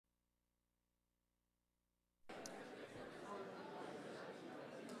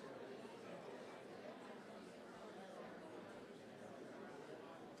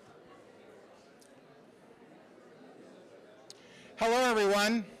Hello,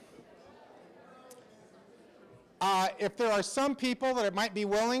 everyone. If there are some people that might be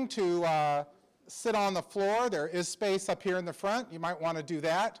willing to sit on the floor, there is space up here in the front. You might want to do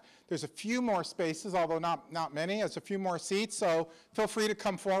that. There's a few more spaces, although not many. There's a few more seats, so feel free to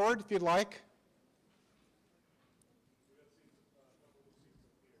come forward if you'd like.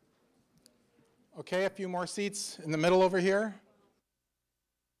 Okay, a few more seats in the middle over here.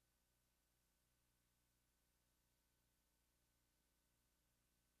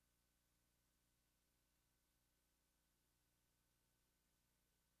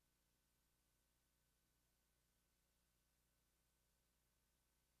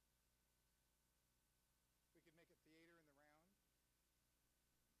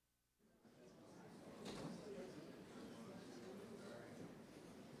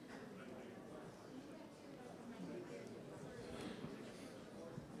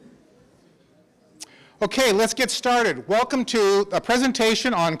 Okay, let's get started. Welcome to a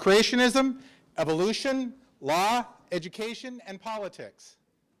presentation on creationism, evolution, law, education, and politics.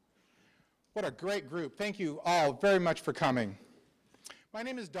 What a great group. Thank you all very much for coming. My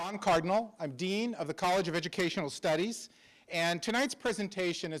name is Don Cardinal. I'm Dean of the College of Educational Studies, and tonight's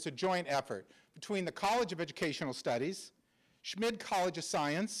presentation is a joint effort between the College of Educational Studies, Schmid College of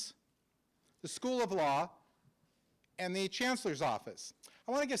Science, the School of Law, and the Chancellor's Office.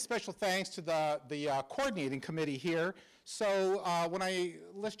 I want to give special thanks to the coordinating committee here. So when I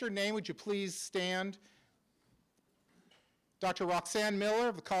list your name, would you please stand? Dr. Roxanne Miller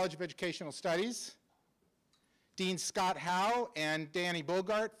of the College of Educational Studies, Dean Scott Howe and Danny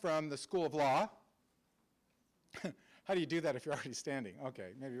Bogart from the School of Law. How do you do that if you're already standing? Okay,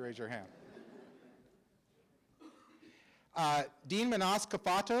 maybe raise your hand. Dean Manas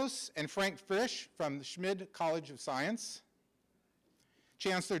Kafatos and Frank Frisch from the Schmid College of Science.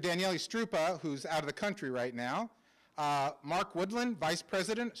 Chancellor Daniele Strupa, who's out of the country right now. Mark Woodland, Vice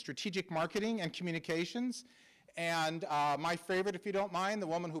President, Strategic Marketing and Communications. And my favorite, if you don't mind, the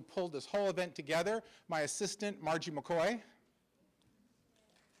woman who pulled this whole event together, my assistant, Margie McCoy.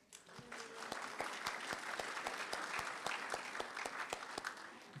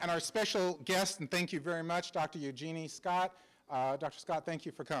 And our special guest, and thank you very much, Dr. Eugenie Scott. Dr. Scott, thank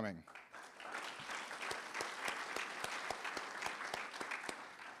you for coming.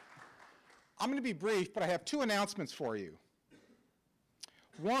 I'm going to be brief, but I have two announcements for you.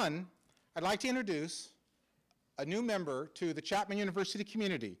 One, I'd like to introduce a new member to the Chapman University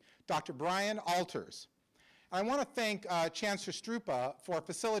community, Dr. Brian Alters. I want to thank Chancellor Strupa for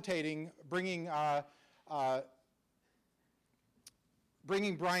facilitating bringing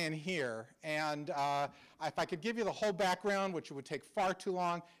Brian here. And if I could give you the whole background, which would take far too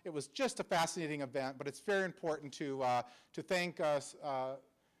long, it was just a fascinating event, but it's very important to thank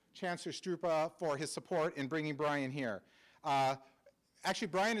Chancellor Strupa for his support in bringing Brian here. Actually,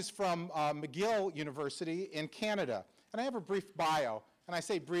 Brian is from McGill University in Canada. And I have a brief bio. And I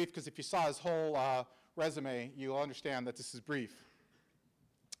say brief because if you saw his whole resume, you'll understand that this is brief.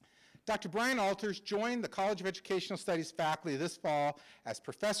 Dr. Brian Alters joined the College of Educational Studies faculty this fall as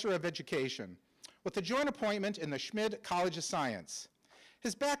Professor of Education, with a joint appointment in the Schmid College of Science.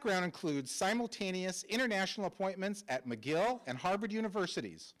 His background includes simultaneous international appointments at McGill and Harvard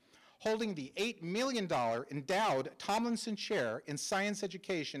universities, holding the $8 million endowed Tomlinson Chair in Science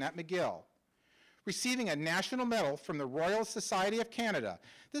Education at McGill, receiving a national medal from the Royal Society of Canada.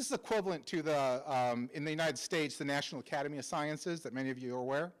 This is equivalent to in the United States, the National Academy of Sciences that many of you are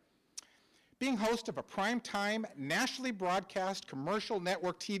aware. Being host of a primetime, nationally broadcast commercial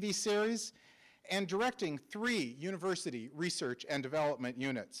network TV series, and directing 3 university research and development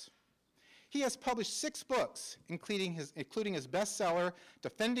units. He has published 6 books, including his bestseller,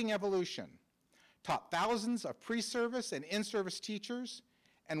 Defending Evolution, taught thousands of pre-service and in-service teachers,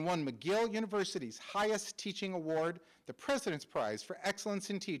 and won McGill University's highest teaching award, the President's Prize for Excellence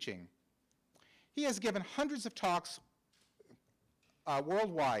in Teaching. He has given hundreds of talks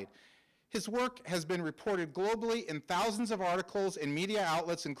worldwide. His work has been reported globally in thousands of articles in media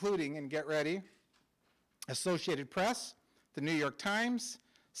outlets, including, and get ready, Associated Press, the New York Times,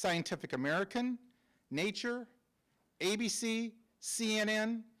 Scientific American, Nature, ABC,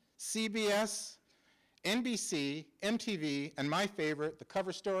 CNN, CBS, NBC, MTV, and my favorite, the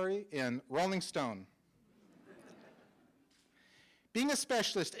cover story in Rolling Stone. Being a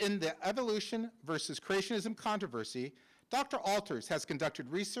specialist in the evolution versus creationism controversy, Dr. Alters has conducted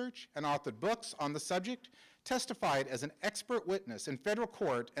research and authored books on the subject, testified as an expert witness in federal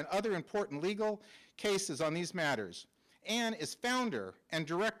court and other important legal cases on these matters, and is founder and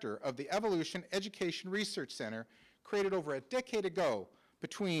director of the Evolution Education Research Center, created over a decade ago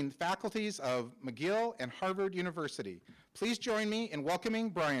between faculties of McGill and Harvard University. Please join me in welcoming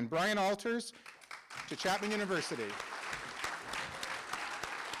Brian Alters to Chapman University.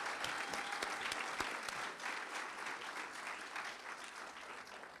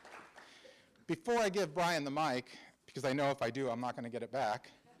 Before I give Brian the mic, because I know if I do, I'm not going to get it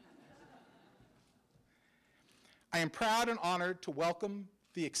back, I am proud and honored to welcome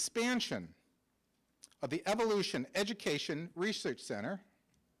the expansion of the Evolution Education Research Center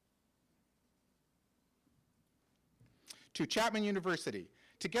to Chapman University.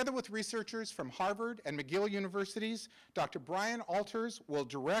 Together with researchers from Harvard and McGill Universities, Dr. Brian Alters will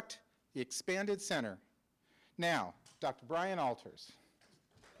direct the expanded center. Now, Dr. Brian Alters.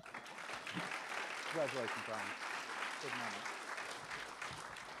 Congratulations, Brian. Good moment.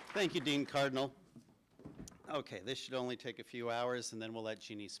 Thank you, Dean Cardinal. Okay, this should only take a few hours, and then we'll let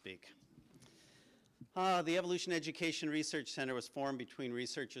Jeannie speak. The Evolution Education Research Center was formed between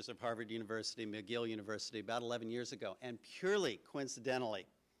researchers of Harvard University and McGill University about 11 years ago, and purely coincidentally,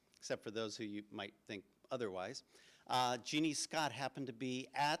 except for those who you might think otherwise, Jeannie Scott happened to be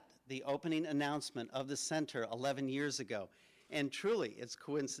at the opening announcement of the center 11 years ago. And truly, it's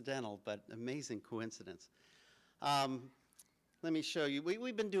coincidental, but amazing coincidence. Let me show you.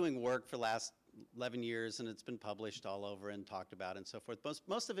 We've been doing work for the last 11 years, and it's been published all over and talked about and so forth.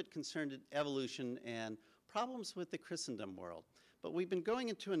 Most of it concerned evolution and problems with the Christendom world. But we've been going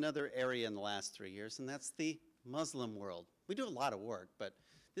into another area in the last 3 years, and that's the Muslim world. We do a lot of work, but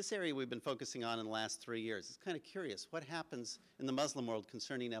this area we've been focusing on in the last 3 years. It's kind of curious. What happens in the Muslim world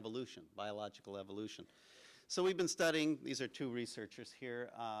concerning evolution, biological evolution? So we've been studying, these are two researchers here,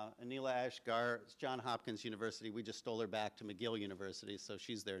 Anila Ashgar, Johns Hopkins University. We just stole her back to McGill University, so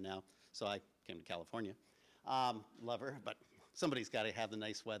she's there now. So I came to California. Love her, but somebody's got to have the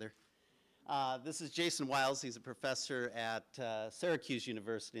nice weather. This is Jason Wiles. He's a professor at Syracuse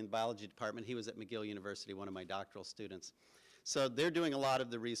University in the biology department. He was at McGill University, one of my doctoral students. So they're doing a lot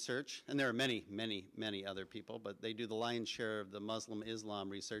of the research, and there are many, many, many other people, but they do the lion's share of the Muslim Islam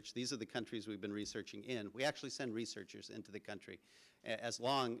research. These are the countries we've been researching in. We actually send researchers into the country, as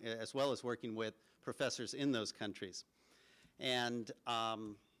well as working with professors in those countries. And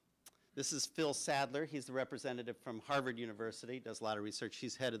this is Phil Sadler. He's the representative from Harvard University, does a lot of research.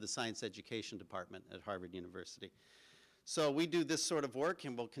 He's head of the science education department at Harvard University. So we do this sort of work,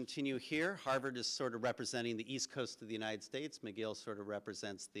 and we'll continue here. Harvard is sort of representing the east coast of the United States. McGill sort of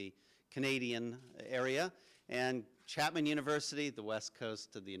represents the Canadian area. And Chapman University, the west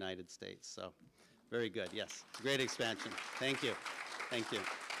coast of the United States. So very good, yes. Great expansion. Thank you. Thank you.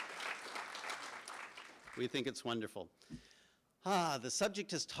 We think it's wonderful. The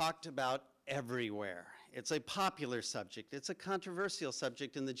subject is talked about everywhere. It's a popular subject. It's a controversial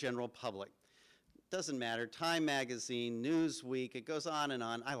subject in the general public. Doesn't matter, Time Magazine, Newsweek, it goes on and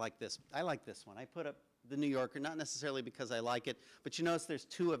on. I like this one. I put up the New Yorker, not necessarily because I like it, but you notice there's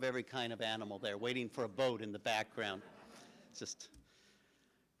two of every kind of animal there waiting for a boat in the background. Just,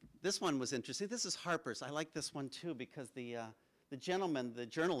 this one was interesting. This is Harper's. I like this one too because the gentleman, the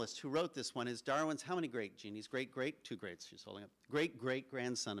journalist who wrote this one is Darwin's, how many great, Jeannie's great, two greats she's holding up,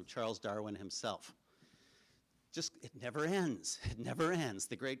 great-great-grandson of Charles Darwin himself. Just, it never ends. It never ends.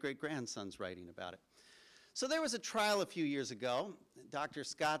 The great-great-grandson's writing about it. So there was a trial a few years ago. Dr.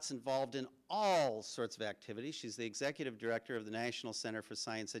 Scott's involved in all sorts of activities. She's the executive director of the National Center for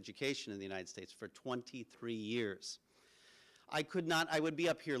Science Education in the United States for 23 years. I would be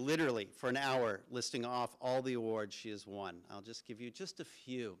up here literally for an hour listing off all the awards she has won. I'll just give you just a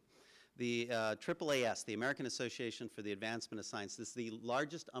few. The AAAS, the American Association for the Advancement of Science, this is the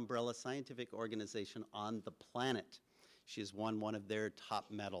largest umbrella scientific organization on the planet. She has won one of their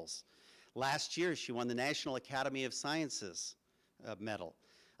top medals. Last year, she won the National Academy of Sciences medal.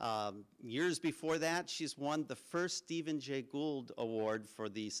 Years before that, she's won the first Stephen Jay Gould Award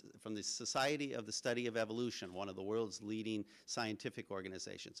from the Society of the Study of Evolution, one of the world's leading scientific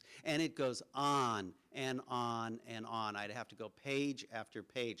organizations. And it goes on and on and on. I'd have to go page after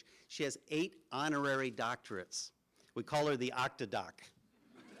page. She has 8 honorary doctorates. We call her the Octodoc.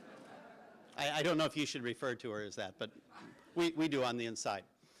 I don't know if you should refer to her as that, but we do on the inside.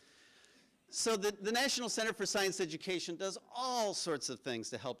 So the National Center for Science Education does all sorts of things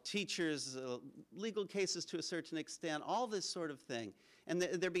to help teachers, legal cases to a certain extent, all this sort of thing. And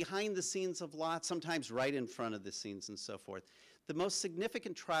they're behind the scenes of lots, sometimes right in front of the scenes and so forth. The most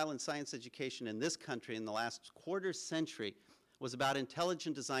significant trial in science education in this country in the last quarter century was about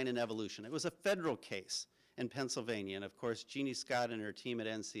intelligent design and evolution. It was a federal case in Pennsylvania. And of course, Jeannie Scott and her team at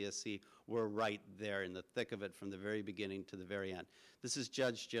NCSC were right there in the thick of it from the very beginning to the very end. This is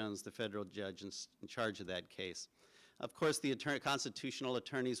Judge Jones, the federal judge in charge of that case. Of course, the constitutional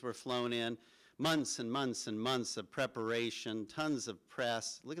attorneys were flown in, months and months and months of preparation, tons of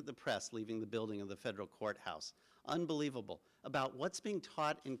press. Look at the press leaving the building of the federal courthouse. Unbelievable. About what's being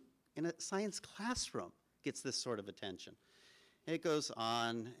taught in a science classroom gets this sort of attention. It goes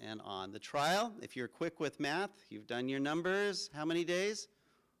on and on. The trial, if you're quick with math, you've done your numbers. How many days?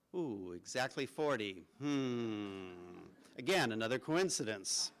 Ooh, exactly 40. Again, another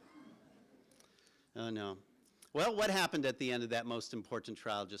coincidence. Oh, no. Well, what happened at the end of that most important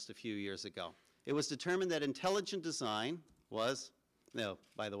trial just a few years ago? It was determined that intelligent design was, no,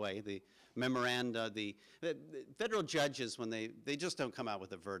 by the way, the memoranda, the federal judges, when they just don't come out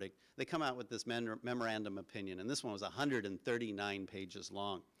with a verdict, they come out with this memorandum opinion, and this one was 139 pages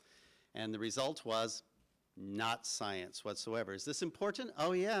long. And the result was not science whatsoever. Is this important?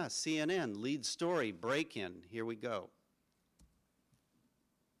 Oh yeah, CNN, lead story, break-in, here we go.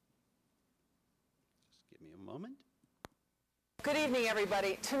 Just give me a moment. Good evening,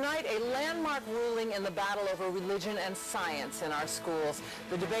 everybody. Tonight, a landmark ruling in the battle over religion and science in our schools,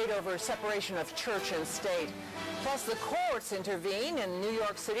 the debate over separation of church and state. Plus, the courts intervene in New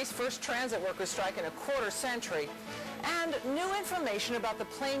York City's first transit workers' strike in a quarter century. And new information about the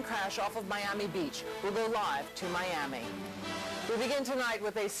plane crash off of Miami Beach. We'll go live to Miami. We begin tonight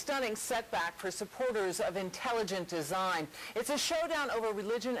with a stunning setback for supporters of intelligent design. It's a showdown over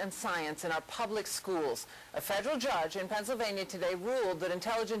religion and science in our public schools. A federal judge in Pennsylvania today ruled that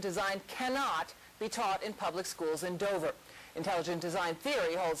intelligent design cannot be taught in public schools in Dover. Intelligent design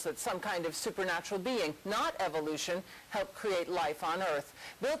theory holds that some kind of supernatural being, not evolution, helped create life on Earth.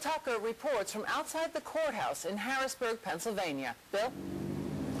 Bill Tucker reports from outside the courthouse in Harrisburg, Pennsylvania. Bill?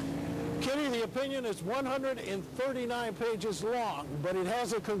 Kitty, the opinion is 139 pages long, but it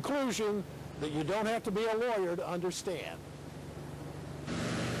has a conclusion that you don't have to be a lawyer to understand.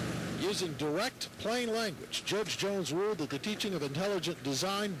 Using direct, plain language, Judge Jones ruled that the teaching of intelligent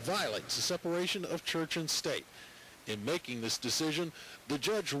design violates the separation of church and state. In making this decision, the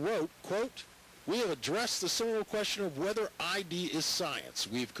judge wrote, quote, "We have addressed the central question of whether ID is science.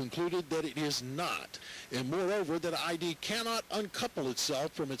 We've concluded that it is not, and moreover that ID cannot uncouple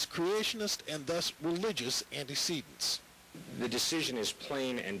itself from its creationist and thus religious antecedents." The decision is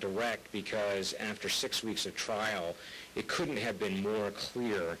plain and direct because after 6 weeks of trial, it couldn't have been more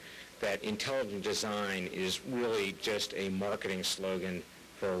clear that intelligent design is really just a marketing slogan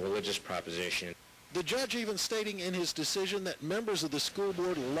for a religious proposition. The judge even stating in his decision that members of the school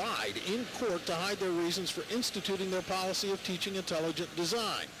board lied in court to hide their reasons for instituting their policy of teaching intelligent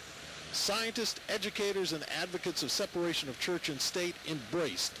design. Scientists, educators, and advocates of separation of church and state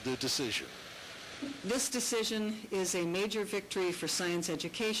embraced the decision. This decision is a major victory for science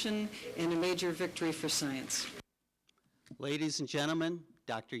education and a major victory for science. Ladies and gentlemen,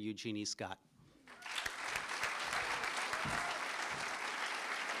 Dr. Eugenie Scott.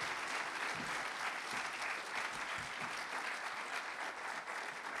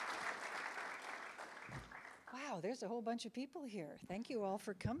 Wow, there's a whole bunch of people here. Thank you all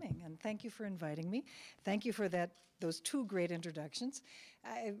for coming, and thank you for inviting me. Thank you for those two great introductions.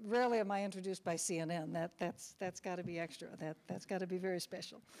 Rarely am I introduced by CNN. That's got to be extra. That's got to be very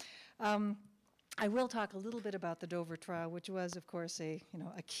special. I will talk a little bit about the Dover trial, which was, of course, a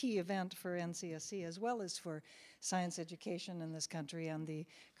key event for NCSC as well as for science education in this country and the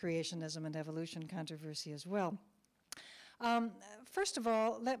creationism and evolution controversy as well. First of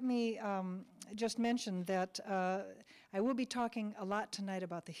all, let me just mention that I will be talking a lot tonight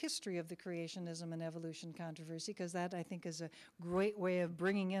about the history of the creationism and evolution controversy, because that, I think, is a great way of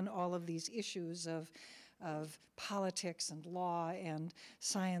bringing in all of these issues of politics and law and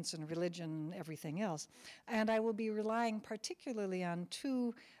science and religion and everything else. And I will be relying particularly on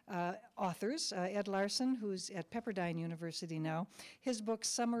two authors, Ed Larson, who's at Pepperdine University now. His book,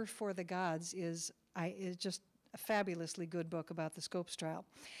 Summer for the Gods, is just a fabulously good book about the Scopes trial.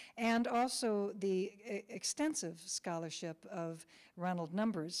 And also the extensive scholarship of Ronald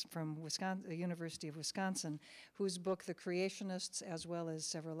Numbers from the University of Wisconsin, whose book, The Creationists, as well as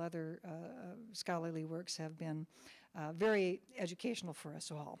several other scholarly works, have been very educational for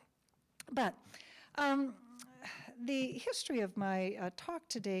us all. But the history of my talk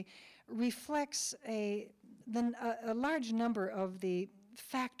today reflects a large number of the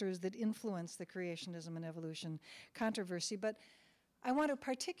factors that influence the creationism and evolution controversy, but I want to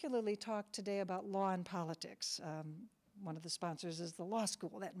particularly talk today about law and politics. One of the sponsors is the law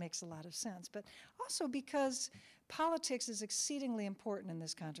school. That makes a lot of sense, but also because politics is exceedingly important in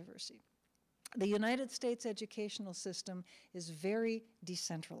this controversy. The United States educational system is very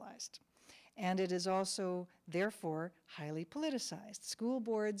decentralized, and it is also, therefore, highly politicized. School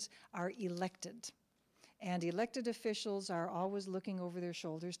boards are elected. and elected officials are always looking over their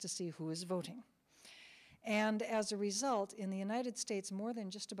shoulders to see who is voting. And as a result, in the United States, more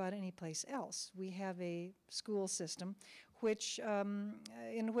than just about any place else, we have a school system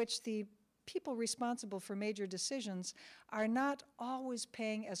in which the people responsible for major decisions are not always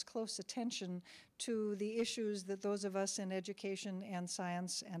paying as close attention to the issues that those of us in education and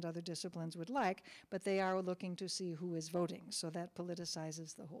science and other disciplines would like, but they are looking to see who is voting, so that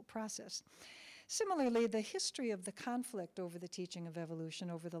politicizes the whole process. Similarly, the history of the conflict over the teaching of evolution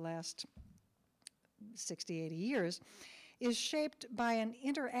over the last 60, 80 years is shaped by an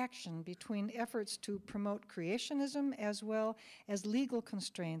interaction between efforts to promote creationism as well as legal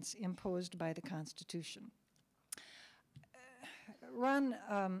constraints imposed by the Constitution.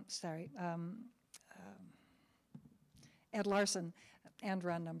 Ed Larson and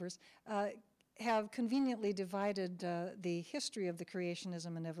Ron Numbers have conveniently divided the history of the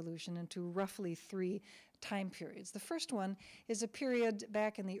creationism and evolution into roughly 3 time periods. The first one is a period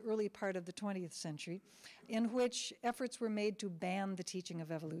back in the early part of the 20th century in which efforts were made to ban the teaching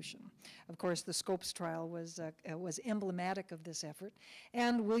of evolution. Of course, the Scopes trial was emblematic of this effort,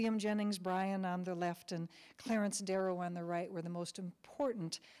 and William Jennings Bryan on the left and Clarence Darrow on the right were the most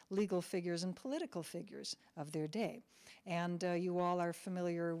important legal figures and political figures of their day. And you all are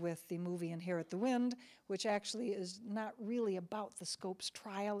familiar with the movie Inherit the Wind, which actually is not really about the Scopes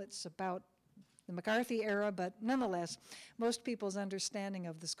trial. It's about the McCarthy era, but nonetheless, most people's understanding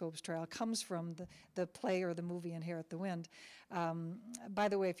of the Scopes trial comes from the play or the movie Inherit the Wind. By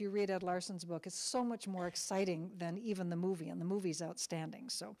the way, if you read Ed Larson's book, it's so much more exciting than even the movie, and the movie's outstanding,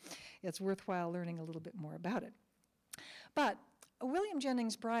 so it's worthwhile learning a little bit more about it. But William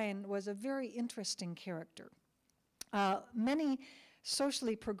Jennings Bryan was a very interesting character. Many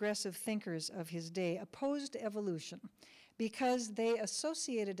socially progressive thinkers of his day opposed evolution because they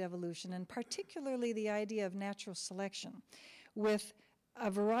associated evolution, and particularly the idea of natural selection, with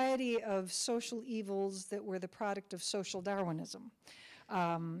a variety of social evils that were the product of social Darwinism.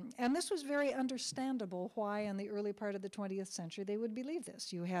 And this was very understandable why in the early part of the 20th century they would believe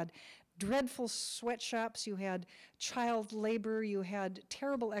this. You had dreadful sweatshops, you had child labor, you had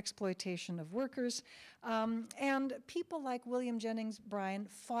terrible exploitation of workers, and people like William Jennings Bryan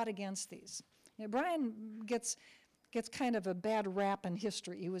fought against these. You know, Bryan gets kind of a bad rap in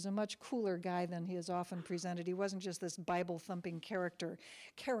history. He was a much cooler guy than he is often presented. He wasn't just this Bible-thumping character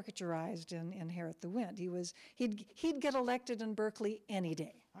caricaturized in Inherit the Wind. He'd get elected in Berkeley any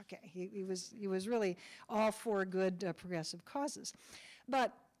day. Okay, he was really all for good progressive causes.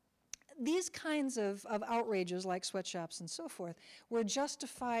 But these kinds of outrages, like sweatshops and so forth, were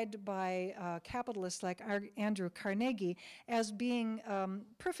justified by capitalists like Andrew Carnegie as being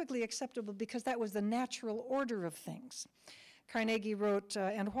perfectly acceptable because that was the natural order of things. Carnegie wrote,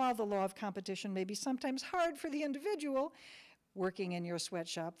 and while the law of competition may be sometimes hard for the individual, working in your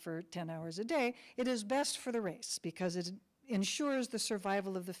sweatshop for 10 hours a day, it is best for the race because it ensures the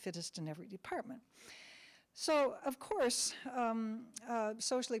survival of the fittest in every department. So, of course,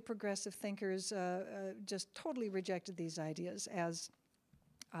 socially progressive thinkers just totally rejected these ideas as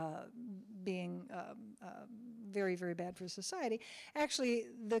being very, very bad for society. Actually,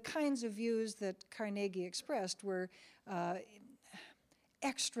 the kinds of views that Carnegie expressed were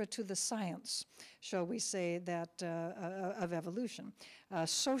extra to the science, shall we say, that of evolution.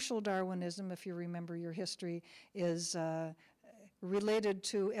 Social Darwinism, if you remember your history, is related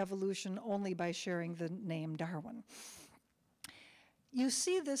to evolution only by sharing the name Darwin. You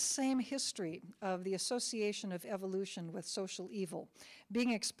see this same history of the association of evolution with social evil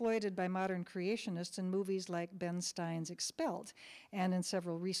being exploited by modern creationists in movies like Ben Stein's Expelled, and in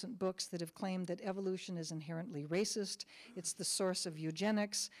several recent books that have claimed that evolution is inherently racist, it's the source of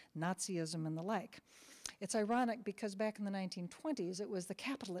eugenics, Nazism, and the like. It's ironic because back in the 1920s, it was the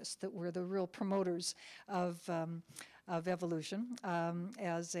capitalists that were the real promoters of evolution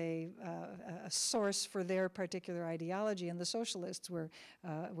as a source for their particular ideology, and the socialists were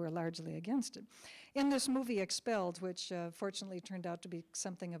largely against it. In this movie Expelled, which fortunately turned out to be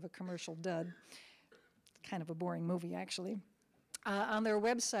something of a commercial dud, kind of a boring movie actually, on their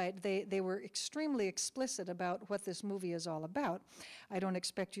website, they were extremely explicit about what this movie is all about. I don't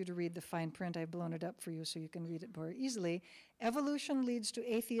expect you to read the fine print. I've blown it up for you so you can read it more easily. Evolution leads to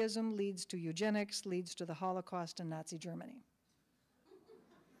atheism, leads to eugenics, leads to the Holocaust and Nazi Germany.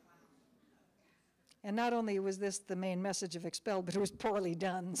 And not only was this the main message of Expelled, but it was poorly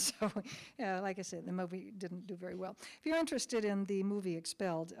done. So, like I said, the movie didn't do very well. If you're interested in the movie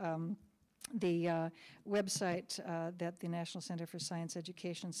Expelled, the website that the National Center for Science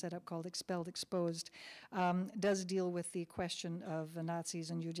Education set up called Expelled Exposed does deal with the question of the Nazis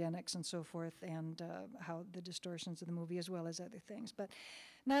and eugenics and so forth, and how the distortions of the movie, as well as other things. But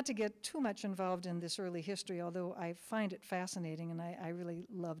not to get too much involved in this early history, although I find it fascinating and I really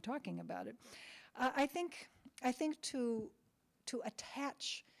love talking about it. I think to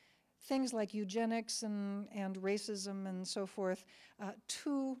attach things like eugenics and racism and so forth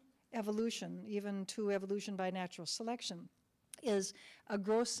to evolution, even to evolution by natural selection, is a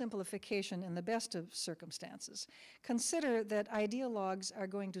gross simplification in the best of circumstances. Consider that ideologues are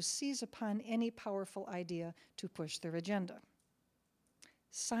going to seize upon any powerful idea to push their agenda.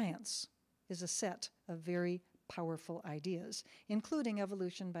 Science is a set of very powerful ideas, including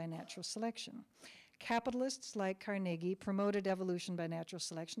evolution by natural selection. Capitalists like Carnegie promoted evolution by natural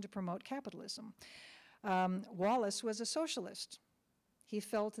selection to promote capitalism. Wallace was a socialist. He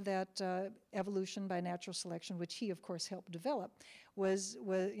felt that evolution by natural selection, which he, of course, helped develop, was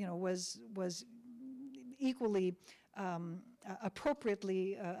equally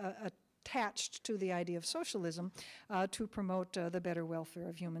appropriately attached to the idea of socialism to promote the better welfare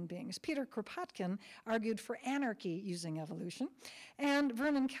of human beings. Peter Kropotkin argued for anarchy using evolution, and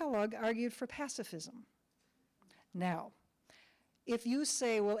Vernon Kellogg argued for pacifism. Now, if you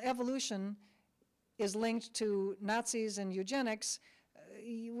say, well, evolution is linked to Nazis and eugenics,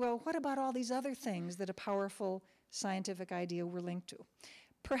 well, what about all these other things that a powerful scientific idea were linked to?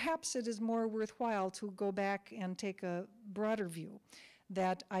 Perhaps it is more worthwhile to go back and take a broader view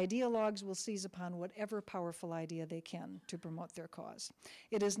that ideologues will seize upon whatever powerful idea they can to promote their cause.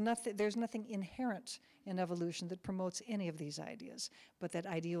 There's nothing inherent in evolution that promotes any of these ideas, but that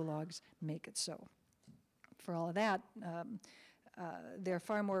ideologues make it so. For all of that, there are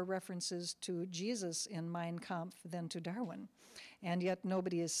far more references to Jesus in Mein Kampf than to Darwin, and yet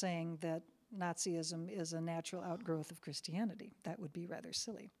nobody is saying that Nazism is a natural outgrowth of Christianity. That would be rather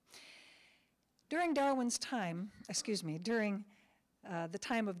silly. During Darwin's time, during the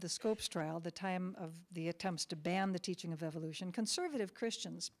time of the Scopes trial, the time of the attempts to ban the teaching of evolution, conservative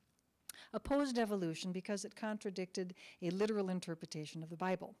Christians opposed evolution because it contradicted a literal interpretation of the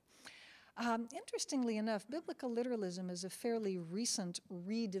Bible. Interestingly enough, biblical literalism is a fairly recent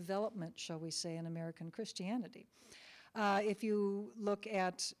redevelopment, shall we say, in American Christianity. If you look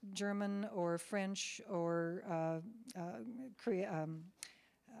at German or French or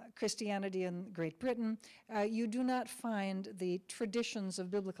Christianity in Great Britain, you do not find the traditions of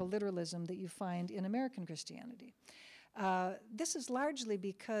biblical literalism that you find in American Christianity. This is largely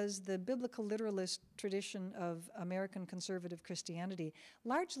because the biblical literalist tradition of American conservative Christianity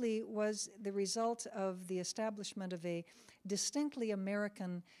largely was the result of the establishment of a distinctly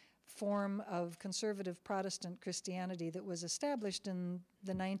American form of conservative Protestant Christianity that was established in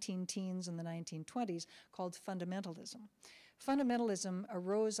the 19-teens and the 1920s called fundamentalism. Fundamentalism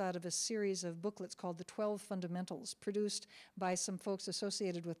arose out of a series of booklets called the 12 Fundamentals, produced by some folks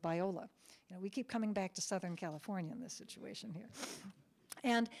associated with Biola. You know, we keep coming back to Southern California in this situation here.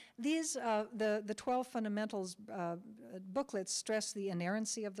 And these, the 12 Fundamentals booklets stress the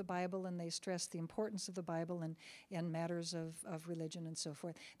inerrancy of the Bible, and they stress the importance of the Bible in matters of religion and so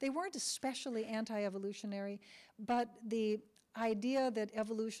forth. They weren't especially anti-evolutionary, but the idea that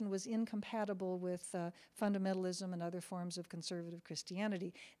evolution was incompatible with fundamentalism and other forms of conservative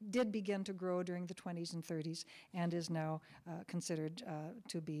Christianity did begin to grow during the 20s and 30s and is now considered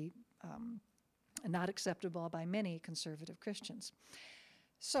to be not acceptable by many conservative Christians.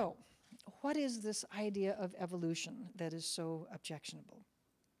 So, what is this idea of evolution that is so objectionable?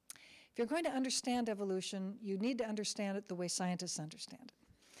 If you're going to understand evolution, you need to understand it the way scientists understand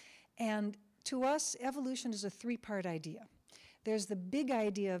it. And to us, evolution is a three-part idea. There's the big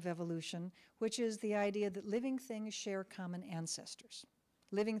idea of evolution, which is the idea that living things share common ancestors.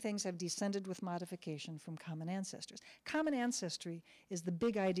 Living things have descended with modification from common ancestors. Common ancestry is the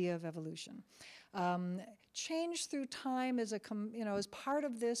big idea of evolution. Change through time is is part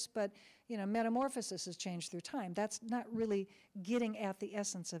of this, but metamorphosis is change through time. That's not really getting at the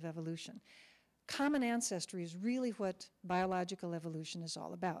essence of evolution. Common ancestry is really what biological evolution is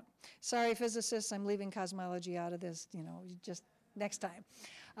all about. Sorry, physicists, I'm leaving cosmology out of this, just next time.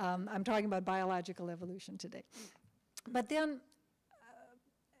 I'm talking about biological evolution today. But then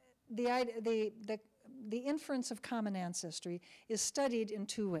the inference of common ancestry is studied in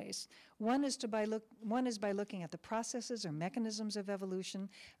two ways. One is by looking at the processes or mechanisms of evolution.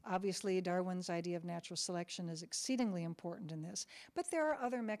 Obviously, Darwin's idea of natural selection is exceedingly important in this, but there are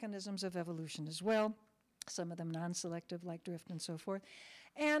other mechanisms of evolution as well, some of them non-selective like drift and so forth.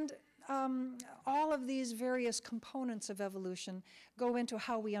 And all of these various components of evolution go into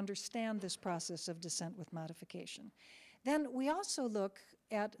how we understand this process of descent with modification. Then we also look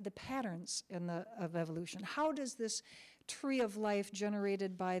at the patterns of evolution. How does this tree of life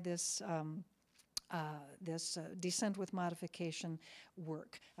generated by this descent with modification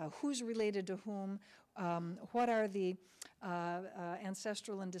work? Who's related to whom? What are the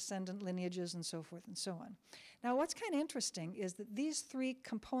ancestral and descendant lineages, and so forth and so on. Now, what's kind of interesting is that these three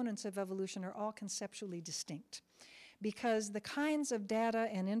components of evolution are all conceptually distinct, because the kinds of data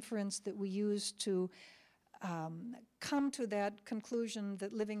and inference that we use to come to that conclusion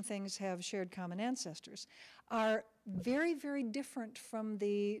that living things have shared common ancestors are very, very different from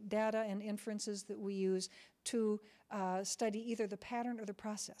the data and inferences that we use to study either the pattern or the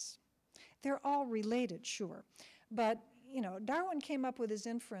process. They're all related, sure, but you know, Darwin came up with his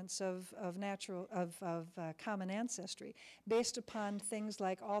inference of common ancestry based upon things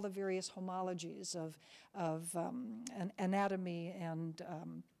like all the various homologies of anatomy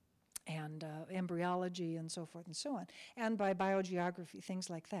and embryology and so forth and so on, and by biogeography, things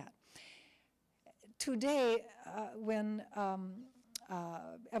like that. Today, when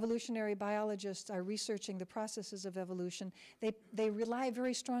evolutionary biologists are researching the processes of evolution, they rely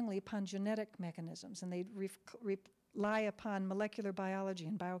very strongly upon genetic mechanisms, and they rely upon molecular biology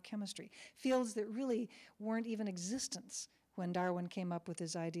and biochemistry, fields that really weren't even existence when Darwin came up with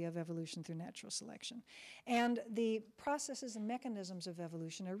his idea of evolution through natural selection. And the processes and mechanisms of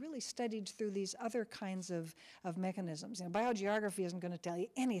evolution are really studied through these other kinds of mechanisms. You know, biogeography isn't going to tell you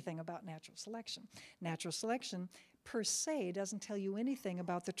anything about natural selection. Natural selection, per se, doesn't tell you anything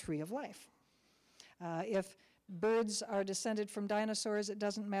about the tree of life. If birds are descended from dinosaurs, it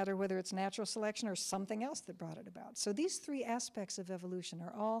doesn't matter whether it's natural selection or something else that brought it about. So these three aspects of evolution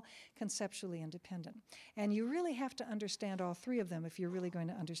are all conceptually independent. And you really have to understand all three of them if you're really going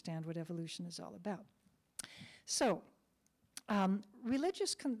to understand what evolution is all about. So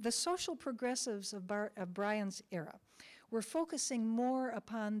the social progressives of Bryan's era were focusing more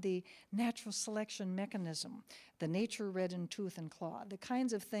upon the natural selection mechanism, the nature red in tooth and claw, the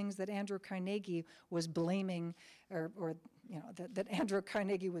kinds of things that Andrew Carnegie was blaming, or you know, that Andrew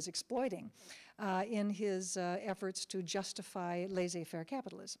Carnegie was exploiting in his efforts to justify laissez-faire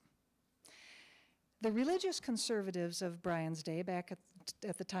capitalism. The religious conservatives of Bryan's day, back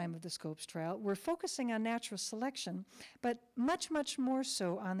at the time of the Scopes trial, were focusing on natural selection, but much, much more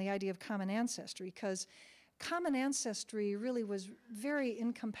so on the idea of common ancestry, because common ancestry really was very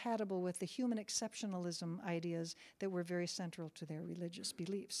incompatible with the human exceptionalism ideas that were very central to their religious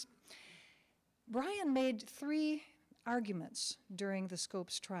beliefs. Bryan made three arguments during the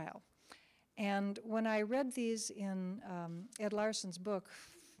Scopes trial. And when I read these in Ed Larson's book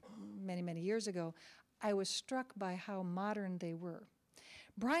many, many years ago, I was struck by how modern they were.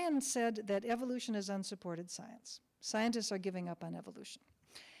 Bryan said that evolution is unsupported science. Scientists are giving up on evolution.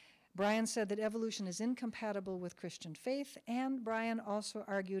 Bryan said that evolution is incompatible with Christian faith, and Bryan also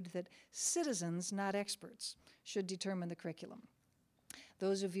argued that citizens, not experts, should determine the curriculum.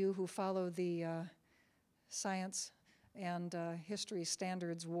 Those of you who follow the science and history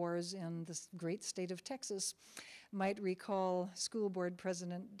standards wars in the great state of Texas might recall school board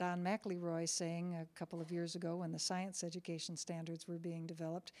president Don McElroy saying a couple of years ago when the science education standards were being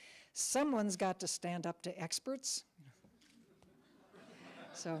developed, someone's got to stand up to experts.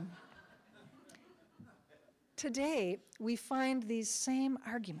 So today, we find these same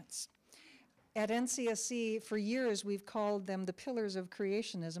arguments. At NCSC, for years, we've called them the pillars of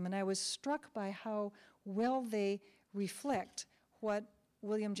creationism, and I was struck by how well they reflect what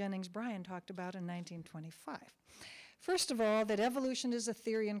William Jennings Bryan talked about in 1925. First of all, that evolution is a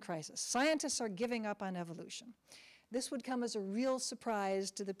theory in crisis. Scientists are giving up on evolution. This would come as a real surprise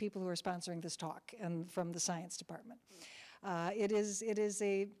to the people who are sponsoring this talk and from the science department. It is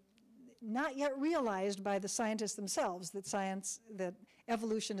not yet realized by the scientists themselves that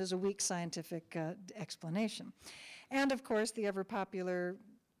evolution is a weak scientific explanation. And of course, the ever popular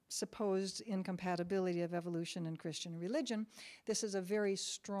supposed incompatibility of evolution and Christian religion. This is a very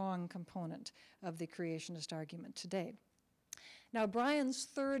strong component of the creationist argument today. Now, Bryan's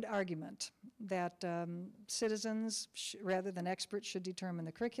third argument, that citizens rather than experts should determine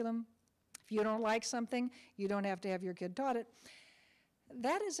the curriculum. If you don't like something, you don't have to have your kid taught it.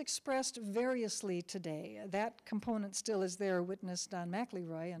 That is expressed variously today. That component still is there, witness Don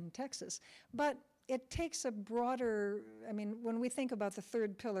McElroy in Texas. But it takes a broader, I mean, when we think about the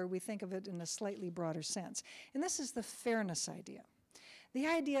third pillar, we think of it in a slightly broader sense. And this is the fairness idea. The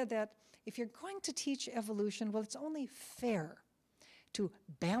idea that if you're going to teach evolution, well, it's only fair to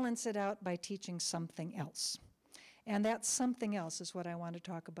balance it out by teaching something else. And that something else is what I want to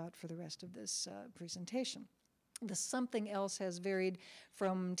talk about for the rest of this presentation. The something else has varied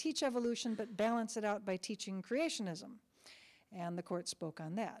from teach evolution, but balance it out by teaching creationism. And the court spoke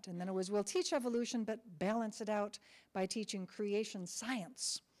on that. And then it was, we'll teach evolution, but balance it out by teaching creation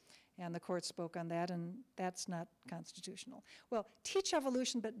science. And the court spoke on that, and that's not constitutional. Well, teach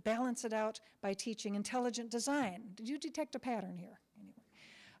evolution, but balance it out by teaching intelligent design. Did you detect a pattern here?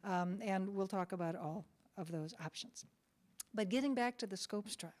 Anyway, and we'll talk about all of those options. But getting back to the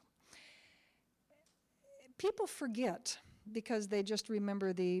Scopes trial, people forget, because they just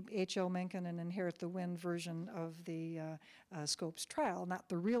remember the H.L. Mencken and Inherit the Wind version of the Scopes trial, not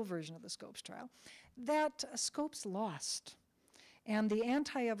the real version of the Scopes trial, that Scopes lost. And the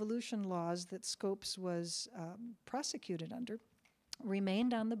anti-evolution laws that Scopes was prosecuted under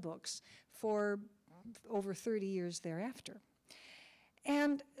remained on the books for over 30 years thereafter.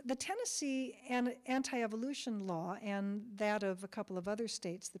 And the Tennessee anti-evolution law and that of a couple of other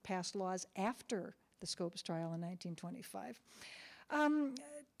states that passed laws after the Scopes trial in 1925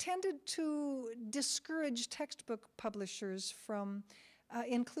 tended to discourage textbook publishers from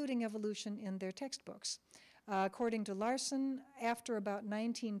including evolution in their textbooks. According to Larson, after about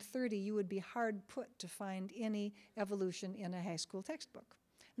 1930, you would be hard put to find any evolution in a high school textbook.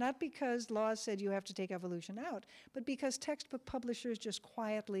 Not because laws said you have to take evolution out, but because textbook publishers just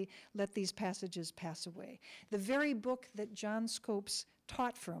quietly let these passages pass away. The very book that John Scopes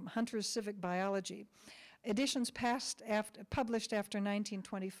taught from, Hunter's Civic Biology, editions published after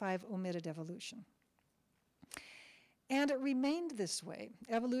 1925 omitted evolution. And it remained this way.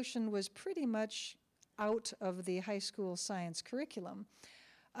 Evolution was pretty much out of the high school science curriculum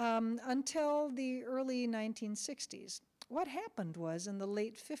until the early 1960s. What happened was in the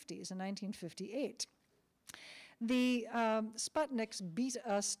late 50s, in 1958, the Sputniks beat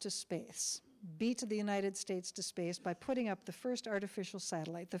us to space, beat the United States to space by putting up the first artificial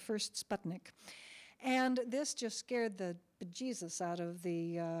satellite, the first Sputnik. And this just scared the bejesus out of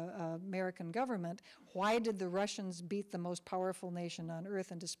the American government. Why did the Russians beat the most powerful nation on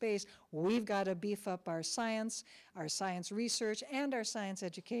Earth into space? We've got to beef up our science research, and our science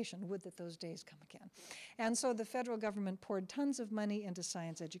education. Would that those days come again. And so the federal government poured tons of money into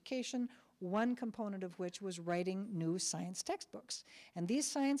science education, one component of which was writing new science textbooks. And these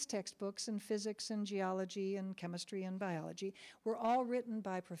science textbooks in physics and geology and chemistry and biology were all written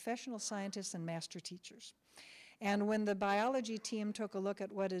by professional scientists and master teachers. And when the biology team took a look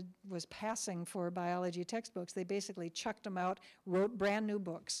at what it was passing for biology textbooks, they basically chucked them out, wrote brand new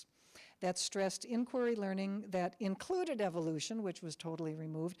books that stressed inquiry learning, that included evolution, which was totally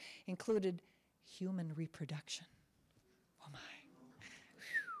removed, included human reproduction. Oh my.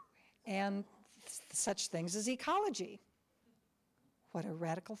 And such things as ecology. What a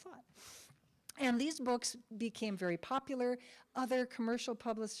radical thought. And these books became very popular. Other commercial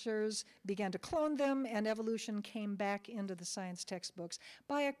publishers began to clone them, and evolution came back into the science textbooks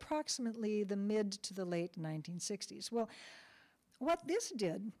by approximately the mid to the late 1960s. Well, what this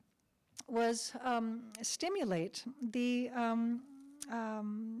did was stimulate a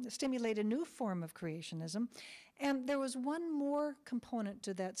new form of creationism. And there was one more component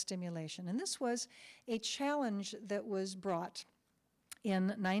to that stimulation, and this was a challenge that was brought in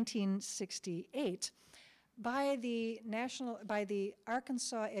 1968 by the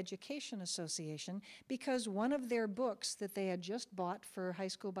Arkansas Education Association, because one of their books that they had just bought for high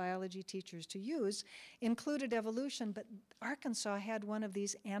school biology teachers to use included evolution, but Arkansas had one of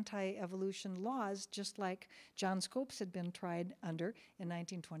these anti-evolution laws, just like John Scopes had been tried under in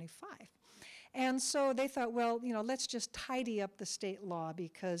 1925. And so they thought, well, let's just tidy up the state law,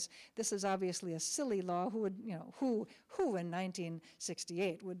 because this is obviously a silly law. Who would, who in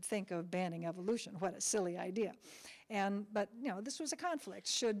 1968 would think of banning evolution? What a silly idea. But this was a conflict.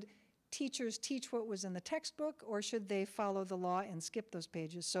 Should teachers teach what was in the textbook, or should they follow the law and skip those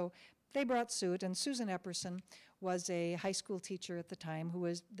pages? So they brought suit, and Susan Epperson was a high school teacher at the time who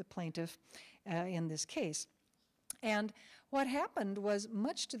was the plaintiff in this case. And what happened was,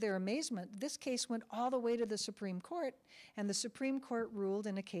 much to their amazement, this case went all the way to the Supreme Court, and the Supreme Court ruled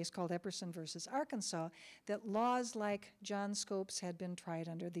in a case called Epperson versus Arkansas that laws like John Scopes had been tried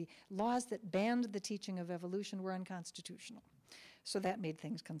under, the laws that banned the teaching of evolution, were unconstitutional. So that made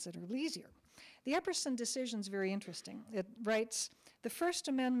things considerably easier. The Epperson decision is very interesting. It writes, "The First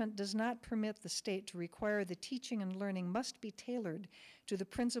Amendment does not permit the state to require the teaching and learning must be tailored to the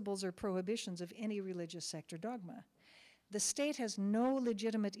principles or prohibitions of any religious sect or dogma. The state has no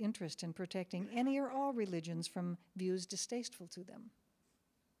legitimate interest in protecting any or all religions from views distasteful to them."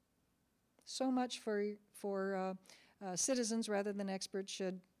 So much for citizens rather than experts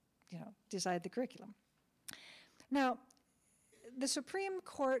should, decide the curriculum. Now, the Supreme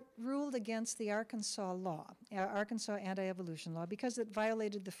Court ruled against the Arkansas law, Arkansas anti-evolution law, because it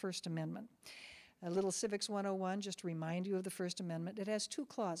violated the First Amendment. A little Civics 101, just to remind you of the First Amendment, it has two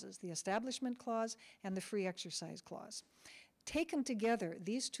clauses, the Establishment Clause and the Free Exercise Clause. Taken together,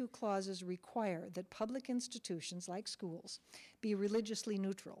 these two clauses require that public institutions, like schools, be religiously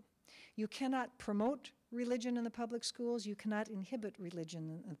neutral. You cannot promote religion in the public schools, you cannot inhibit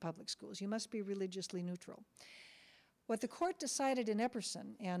religion in the public schools. You must be religiously neutral. What the court decided in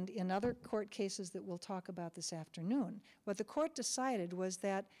Epperson, and in other court cases that we'll talk about this afternoon, what the court decided was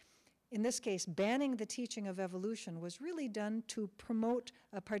that, in this case, banning the teaching of evolution was really done to promote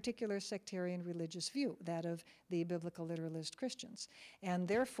a particular sectarian religious view, that of the biblical literalist Christians, and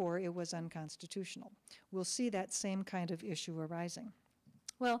therefore it was unconstitutional. We'll see that same kind of issue arising.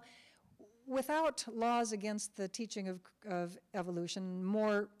 Well, without laws against the teaching of evolution,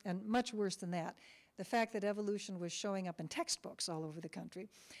 more and much worse than that, the fact that evolution was showing up in textbooks all over the country,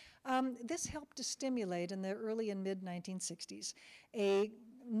 this helped to stimulate in the early and mid-1960s a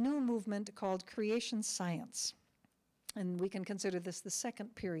new movement called creation science. And we can consider this the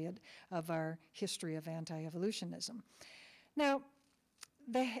second period of our history of anti-evolutionism. Now,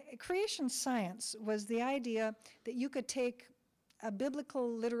 the creation science was the idea that you could take a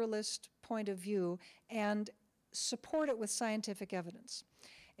biblical literalist point of view and support it with scientific evidence.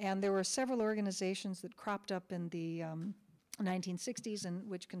 And there were several organizations that cropped up in the 1960s and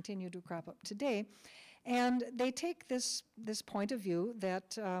which continue to crop up today. And they take this point of view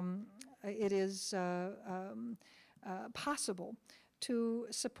that it is possible to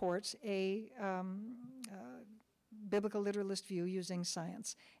support a biblical literalist view using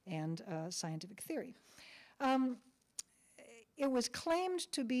science and scientific theory. It was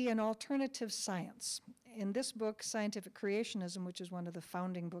claimed to be an alternative science. In this book, Scientific Creationism, which is one of the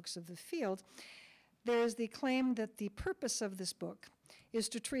founding books of the field, there is the claim that the purpose of this book is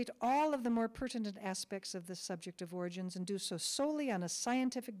to treat all of the more pertinent aspects of the subject of origins and do so solely on a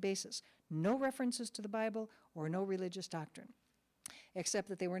scientific basis, no references to the Bible or no religious doctrine, except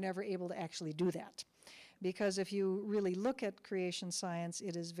that they were never able to actually do that. Because if you really look at creation science,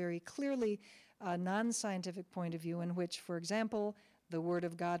 it is very clearly a non-scientific point of view in which, for example, the Word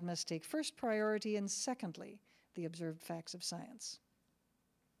of God must take first priority and secondly, the observed facts of science.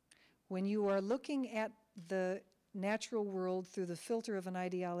 When you are looking at the natural world through the filter of an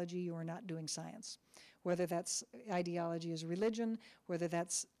ideology, you are not doing science. Whether that's ideology is religion, whether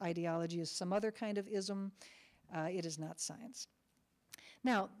that's ideology is some other kind of ism, it is not science.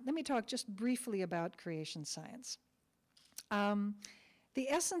 Now, let me talk just briefly about creation science. The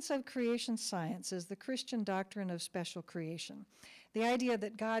essence of creation science is the Christian doctrine of special creation. The idea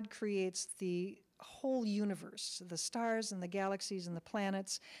that God creates the whole universe, the stars and the galaxies and the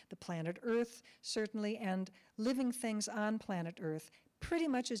planets, the planet Earth, certainly, and living things on planet Earth, pretty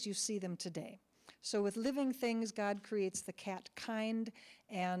much as you see them today. So with living things, God creates the cat kind,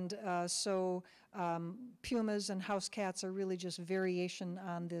 and so pumas and house cats are really just variation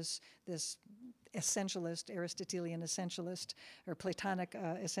on this essentialist, Aristotelian essentialist, or Platonic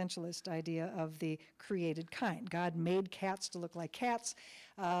essentialist idea of the created kind. God made cats to look like cats.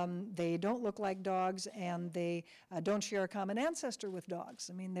 They don't look like dogs, and they don't share a common ancestor with dogs.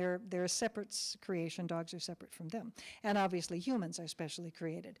 I mean, they're a separate creation. Dogs are separate from them. And obviously, humans are specially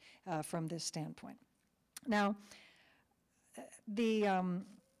created from this standpoint. Now,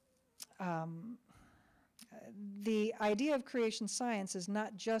 the idea of creation science is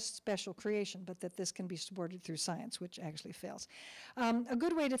not just special creation, but that this can be supported through science, which actually fails. A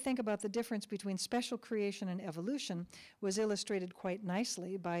good way to think about the difference between special creation and evolution was illustrated quite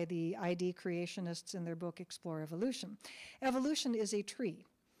nicely by the ID creationists in their book, Explore Evolution. Evolution is a tree.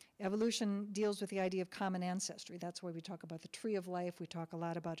 Evolution deals with the idea of common ancestry. That's why we talk about the tree of life. We talk a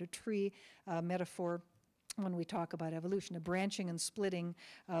lot about a tree metaphor when we talk about evolution, a branching and splitting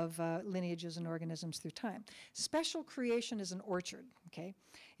of lineages and organisms through time. Special creation is an orchard, okay?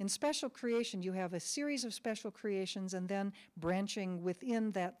 In special creation, you have a series of special creations and then branching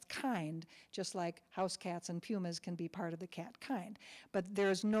within that kind, just like house cats and pumas can be part of the cat kind. But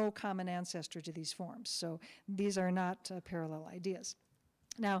there's no common ancestor to these forms, so these are not parallel ideas.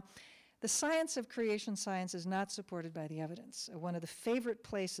 Now, the science of creation science is not supported by the evidence. One of the favorite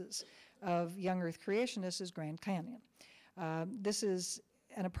places of young Earth creationists is Grand Canyon. This is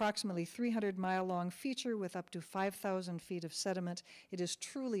an approximately 300-mile-long feature with up to 5,000 feet of sediment. It is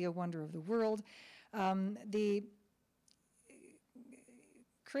truly a wonder of the world. The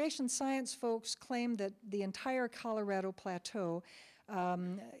creation science folks claim that the entire Colorado Plateau,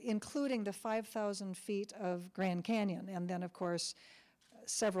 including the 5,000 feet of Grand Canyon, and then, of course,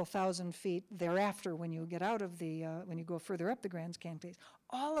 several thousand feet thereafter when you get out of the, when you go further up the Grand Canyon.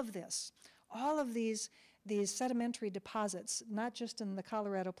 All of this, all of these sedimentary deposits, not just in the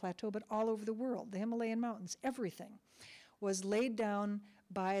Colorado Plateau, but all over the world, the Himalayan mountains, everything was laid down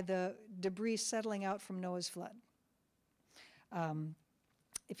by the debris settling out from Noah's flood.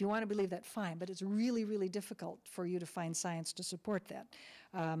 If you want to believe that, fine, but it's really, really difficult for you to find science to support that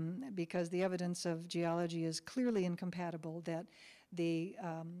because the evidence of geology is clearly incompatible that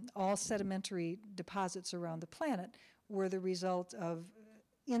all sedimentary deposits around the planet were the result of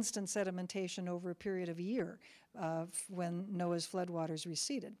instant sedimentation over a period of a year when Noah's floodwaters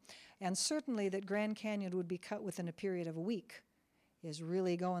receded. And certainly that Grand Canyon would be cut within a period of a week is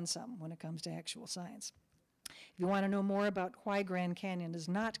really going some when it comes to actual science. If you want to know more about why Grand Canyon is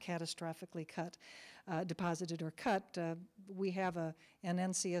not catastrophically deposited or cut, we have an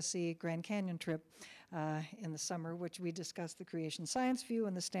NCSE Grand Canyon trip in the summer, which we discussed the creation science view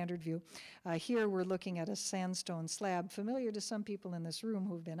and the standard view. Here we're looking at a sandstone slab, familiar to some people in this room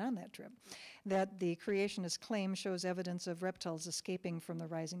who've been on that trip, that the creationist claim shows evidence of reptiles escaping from the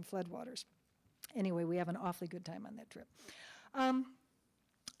rising floodwaters. Anyway, we have an awfully good time on that trip.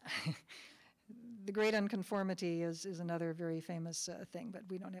 The great unconformity is another very famous thing, but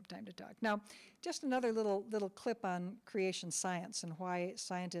we don't have time to talk. Now, just another little clip on creation science and why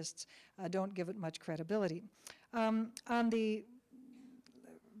scientists don't give it much credibility. On the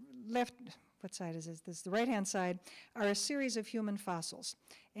left, what side is this? This is the right-hand side, are a series of human fossils.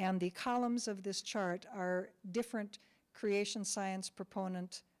 And the columns of this chart are different creation science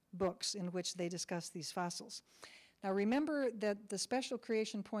proponent books in which they discuss these fossils. Now remember that the special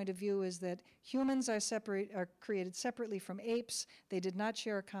creation point of view is that humans are created separately from apes. They did not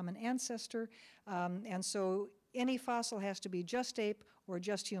share a common ancestor, and so any fossil has to be just ape or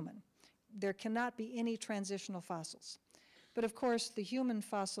just human. There cannot be any transitional fossils. But of course, the human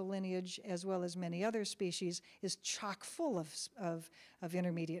fossil lineage, as well as many other species, is chock full of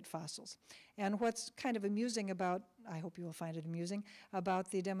intermediate fossils. And what's kind of amusing about, I hope you will find it amusing,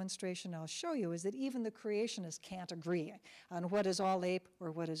 about the demonstration I'll show you is that even the creationists can't agree on what is all ape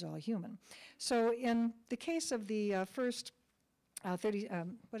or what is all human. So in the case of the first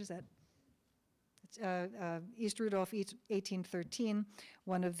what is that? East Rudolph, 1813,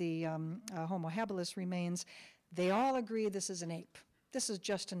 one of the Homo habilis remains. They all agree this is an ape. This is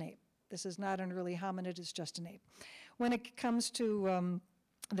just an ape. This is not an early hominid, it's just an ape. When it comes to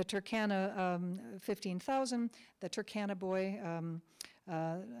the Turkana 15,000, the Turkana boy,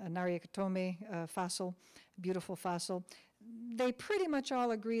 Nariakotome fossil, beautiful fossil, they pretty much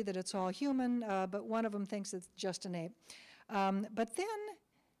all agree that it's all human, but one of them thinks it's just an ape. But then,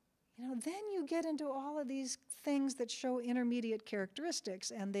 then you get into all of these things that show intermediate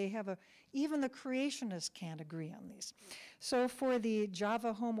characteristics, and they have even the creationists can't agree on these. So for the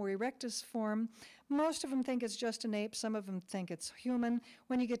Java Homo erectus form, most of them think it's just an ape, some of them think it's human.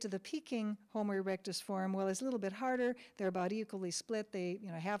 When you get to the Peking Homo erectus form, well, it's a little bit harder. They're about equally split.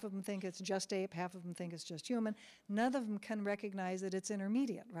 Half of them think it's just ape, half of them think it's just human. None of them can recognize that it's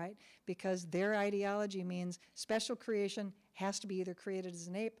intermediate, right? Because their ideology means special creation has to be either created as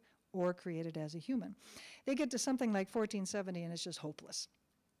an ape or created as a human. They get to something like 1470 and it's just hopeless.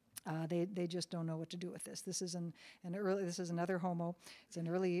 They just don't know what to do with this. This is this is another Homo. It's an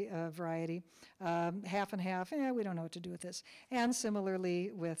early variety, half and half. We don't know what to do with this. And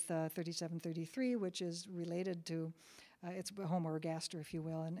similarly with 3733, which is related to it's Homo ergaster, if you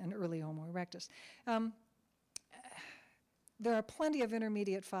will, and early Homo erectus. There are plenty of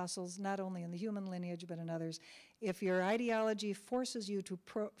intermediate fossils, not only in the human lineage, but in others. If your ideology forces you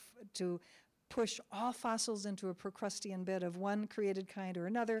to push all fossils into a Procrustean bed of one created kind or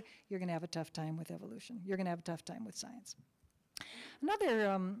another, you're going to have a tough time with evolution. You're going to have a tough time with science.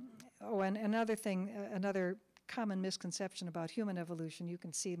 Another thing, another common misconception about human evolution, you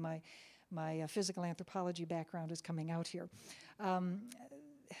can see my physical anthropology background is coming out here. I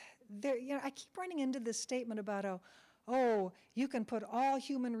keep running into this statement about you can put all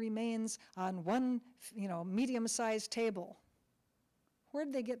human remains on one, medium-sized table. Where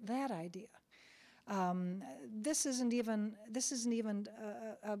did they get that idea? This isn't even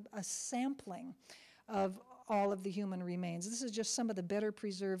a sampling of all of the human remains. This is just some of the better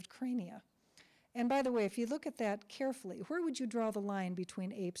preserved crania. And by the way, if you look at that carefully, where would you draw the line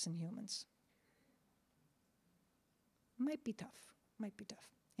between apes and humans? Might be tough.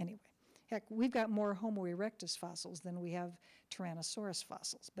 Anyway. Heck, we've got more Homo erectus fossils than we have Tyrannosaurus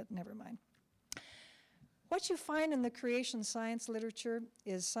fossils, but never mind. What you find in the creation science literature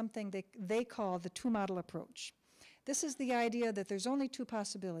is something they call the two-model approach. This is the idea that there's only two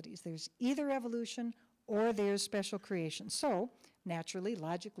possibilities. There's either evolution or there's special creation. So naturally,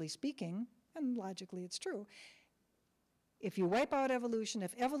 logically speaking, and logically it's true, if you wipe out evolution,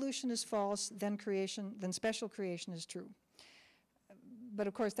 if evolution is false, then special creation is true. But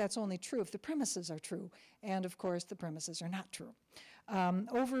of course, that's only true if the premises are true. And of course, the premises are not true.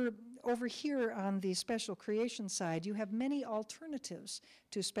 Over here on the special creation side, you have many alternatives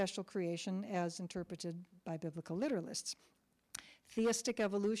to special creation as interpreted by biblical literalists. Theistic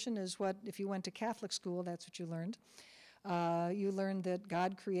evolution is what, if you went to Catholic school, that's what you learned. You learned that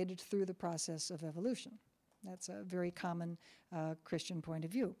God created through the process of evolution. That's a very common Christian point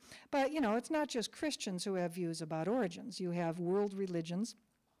of view. But, you know, it's not just Christians who have views about origins. You have world religions.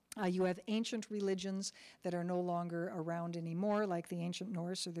 You have ancient religions that are no longer around anymore, like the ancient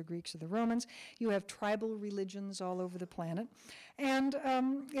Norse or the Greeks or the Romans. You have tribal religions all over the planet. And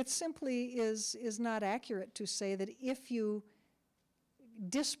it simply is not accurate to say that if you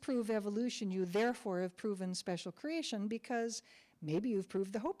disprove evolution, you therefore have proven special creation, because maybe you've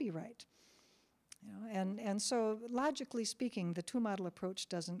proved the Hopi right. You know, and so logically speaking, the two-model approach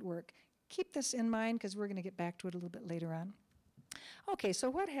doesn't work. Keep this in mind, because we're going to get back to it a little bit later on. Okay, so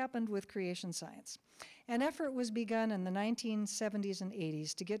what happened with creation science? An effort was begun in the 1970s and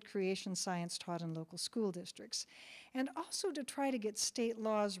 80s to get creation science taught in local school districts, and also to try to get state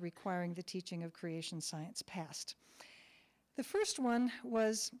laws requiring the teaching of creation science passed. The first one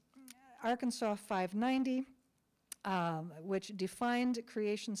was Arkansas 590, which defined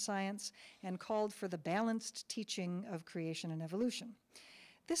creation science and called for the balanced teaching of creation and evolution.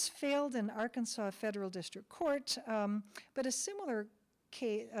 This failed in Arkansas Federal District Court, but a similar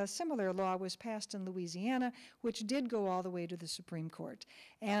law was passed in Louisiana, which did go all the way to the Supreme Court.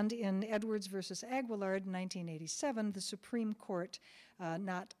 And in Edwards versus Aguillard in 1987, the Supreme Court,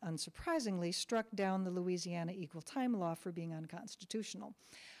 not unsurprisingly, struck down the Louisiana equal time law for being unconstitutional.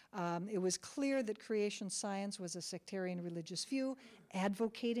 It was clear that creation science was a sectarian religious view.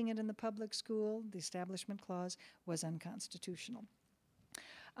 Advocating it in the public school, the Establishment Clause, was unconstitutional.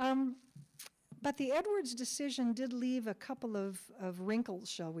 But the Edwards decision did leave a couple of wrinkles,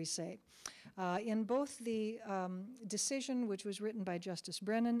 shall we say, in both the decision, which was written by Justice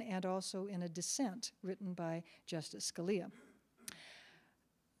Brennan, and also in a dissent written by Justice Scalia.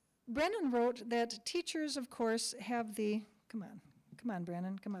 Brennan wrote that teachers, of course, have the, come on,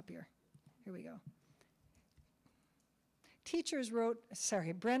 Brennan, come up here. Here we go.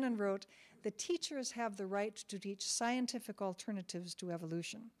 Brennan wrote, the teachers have the right to teach scientific alternatives to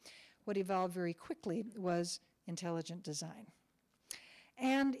evolution. What evolved very quickly was intelligent design.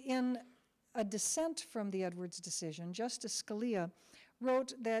 And in a dissent from the Edwards decision, Justice Scalia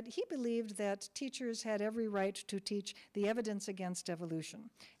wrote that he believed that teachers had every right to teach the evidence against evolution.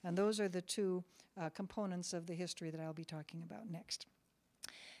 And those are the two components of the history that I'll be talking about next.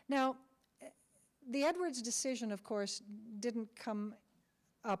 Now, the Edwards decision, of course, didn't come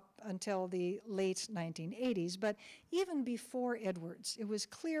up until the late 1980s, but even before Edwards, it was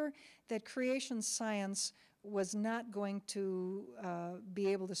clear that creation science was not going to be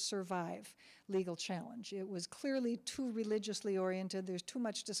able to survive legal challenge. It was clearly too religiously oriented. There's too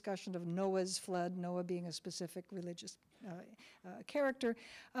much discussion of Noah's flood, Noah being a specific religious character.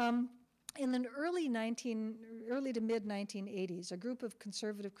 In the early to mid 1980s, a group of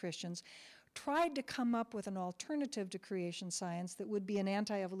conservative Christians tried to come up with an alternative to creation science that would be an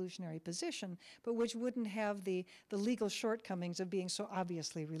anti-evolutionary position, but which wouldn't have the legal shortcomings of being so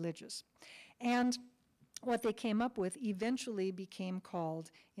obviously religious. And what they came up with eventually became called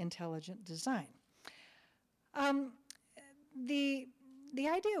intelligent design. The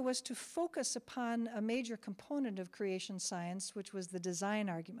idea was to focus upon a major component of creation science, which was the design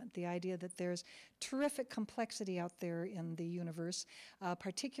argument, the idea that there's terrific complexity out there in the universe,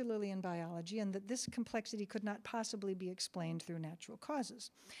 particularly in biology, and that this complexity could not possibly be explained through natural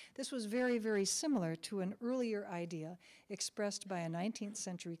causes. This was very, very similar to an earlier idea expressed by a 19th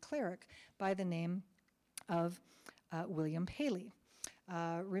century cleric by the name of William Paley.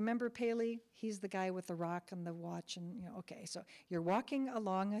 Remember Paley? He's the guy with the rock and the watch, and okay, so you're walking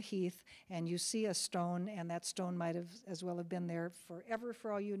along a heath and you see a stone, and that stone might have as well have been there forever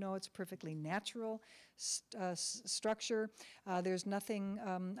for all you know. It's a perfectly natural structure. There's nothing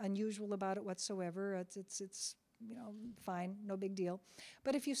unusual about it whatsoever. It's fine, no big deal.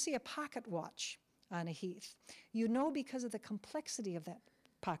 But if you see a pocket watch on a heath, you know because of the complexity of that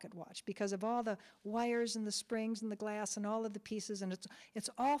pocket watch, because of all the wires and the springs and the glass and all of the pieces, and it's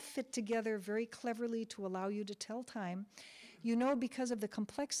all fit together very cleverly to allow you to tell time. You know because of the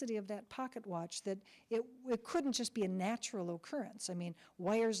complexity of that pocket watch that it couldn't just be a natural occurrence. I mean,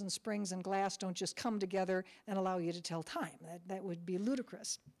 wires and springs and glass don't just come together and allow you to tell time. That would be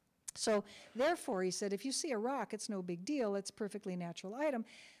ludicrous. So therefore, he said, if you see a rock, it's no big deal. It's a perfectly natural item.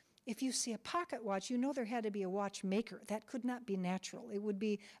 If you see a pocket watch, you know there had to be a watchmaker. That could not be natural. It would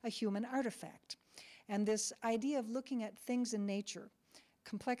be a human artifact. And this idea of looking at things in nature,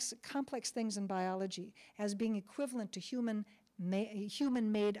 complex things in biology, as being equivalent to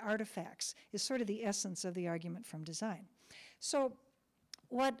human-made artifacts is sort of the essence of the argument from design. So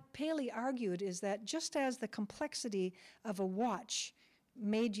what Paley argued is that just as the complexity of a watch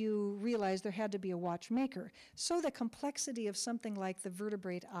made you realize there had to be a watchmaker, so the complexity of something like the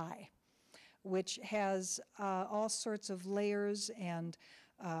vertebrate eye, which has all sorts of layers and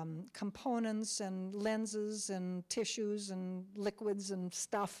components and lenses and tissues and liquids and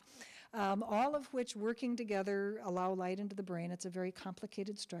stuff, all of which working together allow light into the brain. It's a very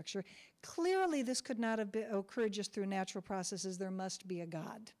complicated structure. Clearly, this could not have occurred just through natural processes. There must be a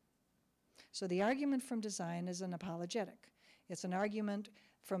God. So the argument from design is an apologetic. It's an argument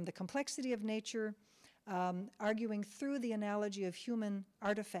from the complexity of nature, arguing through the analogy of human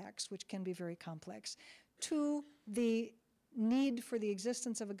artifacts, which can be very complex, to the need for the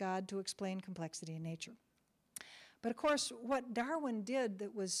existence of a God to explain complexity in nature. But of course, what Darwin did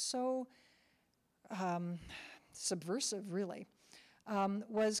that was so subversive, really,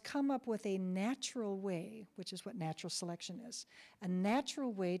 was come up with a natural way, which is what natural selection is, a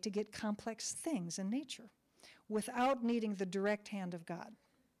natural way to get complex things in nature without needing the direct hand of God.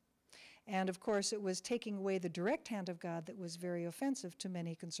 And of course, it was taking away the direct hand of God that was very offensive to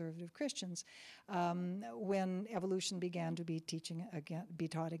many conservative Christians when evolution began to be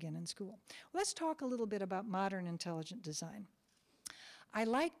taught again in school. Let's talk a little bit about modern intelligent design. I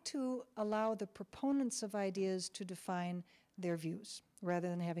like to allow the proponents of ideas to define their views rather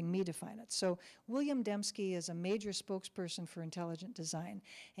than having me define it. So William Dembski is a major spokesperson for intelligent design,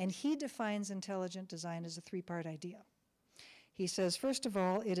 and he defines intelligent design as a three-part idea. He says, first of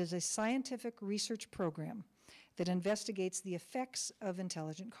all, it is a scientific research program that investigates the effects of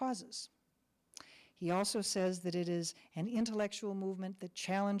intelligent causes. He also says that it is an intellectual movement that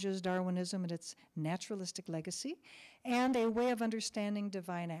challenges Darwinism and its naturalistic legacy, and a way of understanding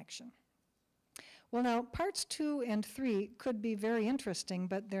divine action. Well, now, parts 2 and 3 could be very interesting,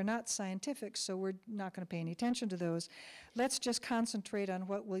 but they're not scientific, so we're not going to pay any attention to those. Let's just concentrate on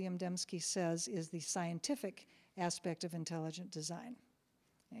what William Dembski says is the scientific aspect of intelligent design.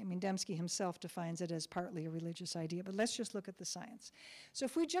 I mean, Dembski himself defines it as partly a religious idea, but let's just look at the science. So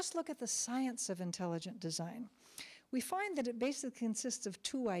if we just look at the science of intelligent design, we find that it basically consists of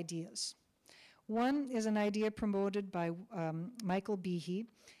two ideas. One is an idea promoted by Michael Behe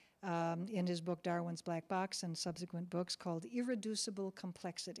in his book Darwin's Black Box and subsequent books called irreducible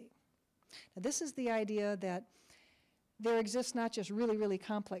complexity. Now, this is the idea that there exists not just really, really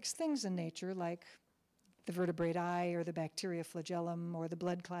complex things in nature like the vertebrate eye or the bacteria flagellum or the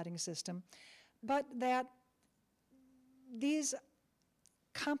blood clotting system, but that these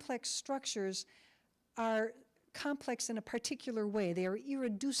complex structures are complex in a particular way. They are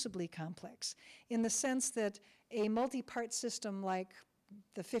irreducibly complex in the sense that a multi-part system like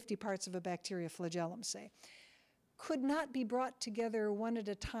the 50 parts of a bacteria flagellum, say, could not be brought together one at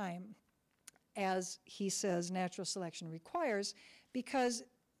a time, as he says natural selection requires, because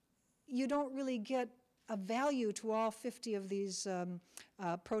you don't really get a value to all 50 of these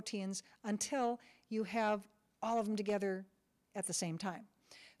proteins until you have all of them together at the same time.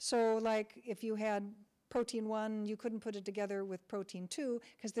 So like if you had protein 1, you couldn't put it together with protein 2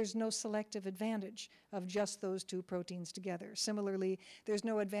 because there's no selective advantage of just those two proteins together. Similarly, there's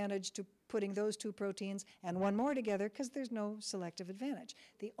no advantage to putting those two proteins and one more together because there's no selective advantage.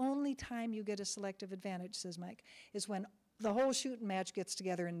 The only time you get a selective advantage, says Mike, is when the whole shooting match gets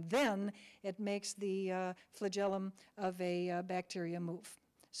together, and then it makes the flagellum of a bacteria move.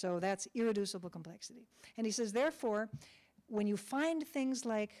 So that's irreducible complexity. And he says, therefore, when you find things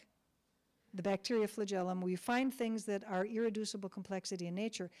like the bacteria flagellum, we find things that are irreducible complexity in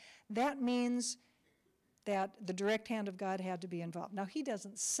nature, that means that the direct hand of God had to be involved. Now, he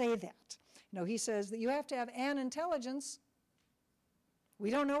doesn't say that. No, he says that you have to have an intelligence. We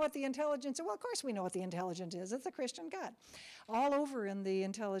don't know what the intelligence is. Well, of course we know what the intelligence is. It's a Christian God. All over in the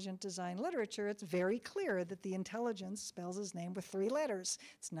intelligent design literature, it's very clear that the intelligence spells his name with 3 letters.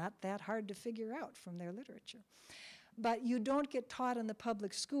 It's not that hard to figure out from their literature. But you don't get taught in the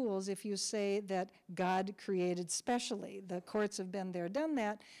public schools if you say that God created specially. The courts have been there, done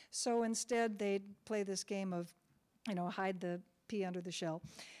that. So instead they play this game of, hide the pea under the shell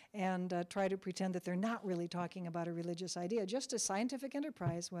and try to pretend that they're not really talking about a religious idea. Just a scientific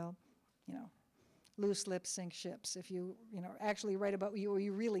enterprise, well, loose lips sink ships. If you, actually write about what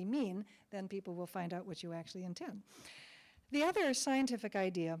you really mean, then people will find out what you actually intend. The other scientific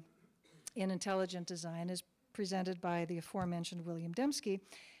idea in intelligent design is presented by the aforementioned William Dembski,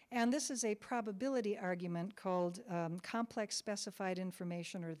 and this is a probability argument called complex specified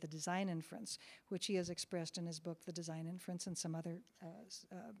information, or the design inference, which he has expressed in his book, The Design Inference, and some other,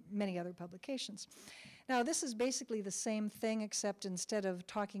 many other publications. Now, this is basically the same thing, except instead of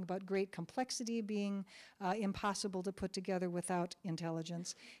talking about great complexity being impossible to put together without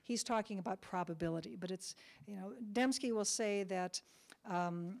intelligence, he's talking about probability. But it's, you know, Dembski will say that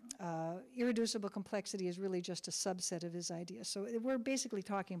irreducible complexity is really just a subset of his idea. So we're basically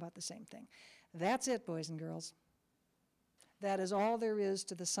talking about the same thing. That's it, boys and girls. That is all there is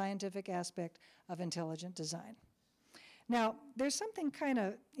to the scientific aspect of intelligent design. Now, there's something kind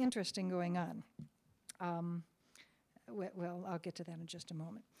of interesting going on. Well, I'll get to that in just a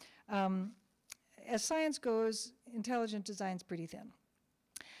moment. As science goes, intelligent design's pretty thin.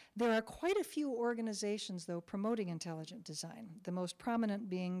 There are quite a few organizations, though, promoting intelligent design, the most prominent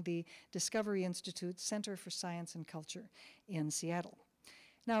being the Discovery Institute's Center for Science and Culture in Seattle.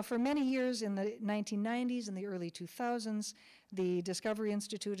 Now, for many years in the 1990s and the early 2000s, the Discovery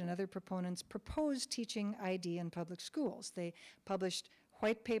Institute and other proponents proposed teaching ID in public schools. They published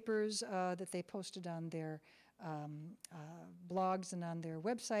white papers that they posted on their blogs and on their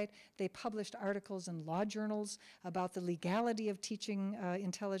website. They published articles in law journals about the legality of teaching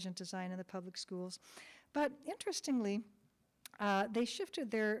intelligent design in the public schools. But interestingly, they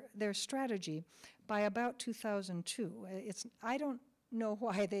shifted their strategy by about 2002. I don't know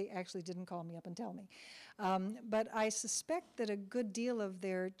why they actually didn't call me up and tell me. But I suspect that a good deal of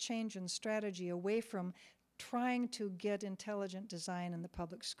their change in strategy away from trying to get intelligent design in the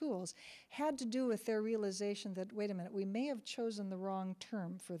public schools had to do with their realization that, wait a minute, we may have chosen the wrong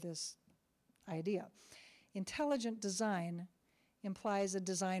term for this idea. Intelligent design implies a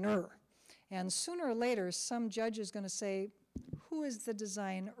designer. And sooner or later, some judge is going to say, who is the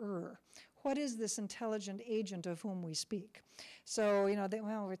designer? What is this intelligent agent of whom we speak? So, you know,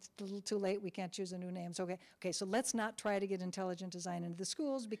 well, it's a little too late, we can't choose a new name. So, okay, so let's not try to get intelligent design into the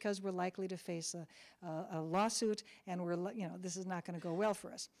schools because we're likely to face a lawsuit, and this is not going to go well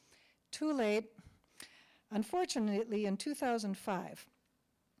for us. Too late. Unfortunately, in 2005,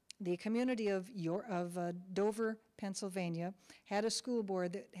 the community of Dover, Pennsylvania, had a school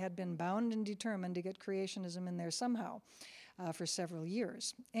board that had been bound and determined to get creationism in there somehow. For several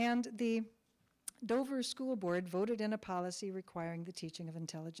years. And the Dover School Board voted in a policy requiring the teaching of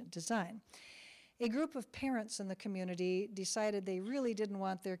intelligent design. A group of parents in the community decided they really didn't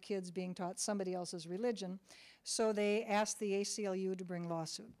want their kids being taught somebody else's religion, so they asked the ACLU to bring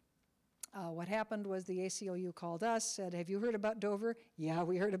lawsuit. What happened was the ACLU called us, said, have you heard about Dover? Yeah,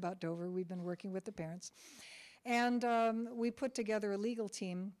 we heard about Dover. We've been working with the parents. And we put together a legal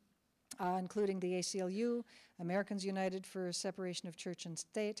team including the ACLU, Americans United for Separation of Church and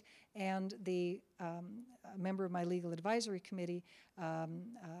State, and the member of my legal advisory committee,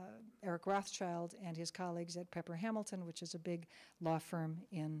 Eric Rothschild, and his colleagues at Pepper Hamilton, which is a big law firm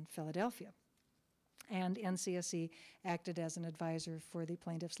in Philadelphia. And NCSE acted as an advisor for the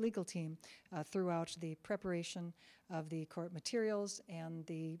plaintiff's legal team throughout the preparation of the court materials and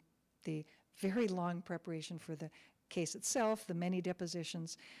the very long preparation for the case itself, the many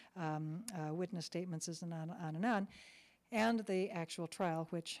depositions, witness statements, and on, and the actual trial,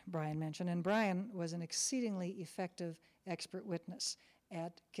 which Brian mentioned. And Brian was an exceedingly effective expert witness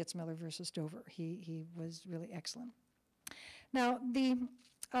at Kitzmiller versus Dover. He was really excellent. Now,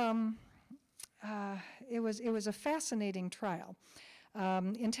 it was a fascinating trial.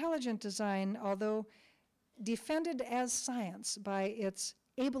 Intelligent design, although defended as science by its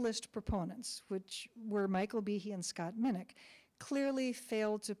ableist proponents, which were Michael Behe and Scott Minnick, clearly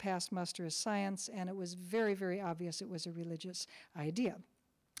failed to pass muster as science, and it was very, very obvious it was a religious idea.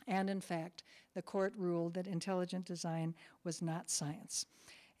 And in fact, the court ruled that intelligent design was not science.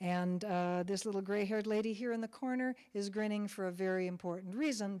 And this little gray-haired lady here in the corner is grinning for a very important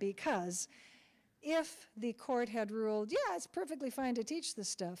reason, because if the court had ruled, yeah, it's perfectly fine to teach this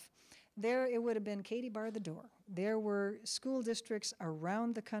stuff, there it would have been Katie bar the door. There were school districts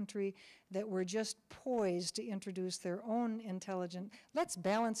around the country that were just poised to introduce their own intelligent, let's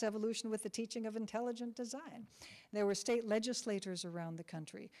balance evolution with the teaching of intelligent design. There were state legislators around the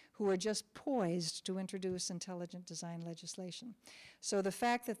country who were just poised to introduce intelligent design legislation. So the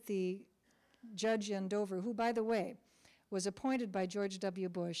fact that the judge in Dover, who, by the way, was appointed by George W.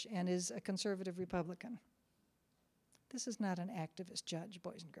 Bush and is a conservative Republican. This is not an activist judge,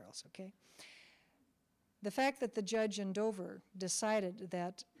 boys and girls, okay? The fact that the judge in Dover decided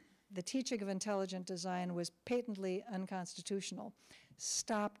that the teaching of intelligent design was patently unconstitutional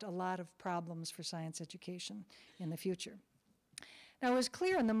stopped a lot of problems for science education in the future. Now, it was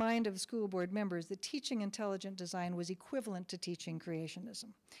clear in the mind of school board members that teaching intelligent design was equivalent to teaching creationism.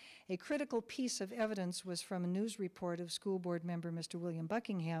 A critical piece of evidence was from a news report of school board member Mr. William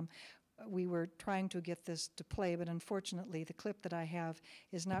Buckingham. We were trying to get this to play, but unfortunately the clip that I have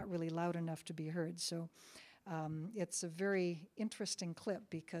is not really loud enough to be heard. So it's a very interesting clip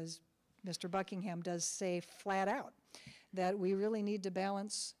because Mr. Buckingham does say flat out that we really need to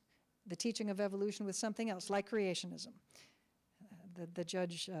balance the teaching of evolution with something else, like creationism. The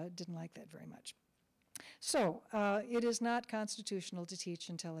judge didn't like that very much. So it is not constitutional to teach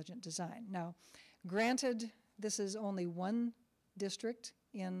intelligent design. Now, granted, this is only one district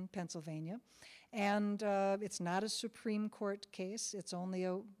in Pennsylvania, and it's not a Supreme Court case. It's only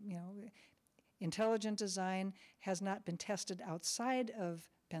a, intelligent design has not been tested outside of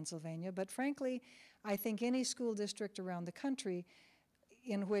Pennsylvania, but frankly, I think any school district around the country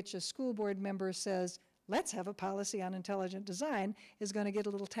in which a school board member says, let's have a policy on intelligent design, is going to get a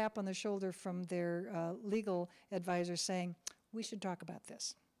little tap on the shoulder from their legal advisor saying, we should talk about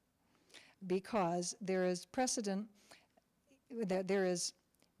this. Because there is precedent, there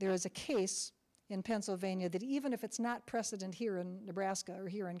is a case in Pennsylvania that even if it's not precedent here in Nebraska or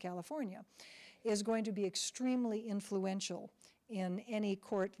here in California, is going to be extremely influential in any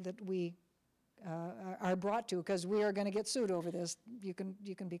court that we are brought to, because we are going to get sued over this. You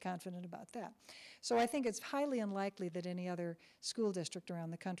can be confident about that. So I think it's highly unlikely that any other school district around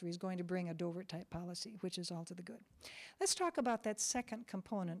the country is going to bring a Dover-type policy, which is all to the good. Let's talk about that second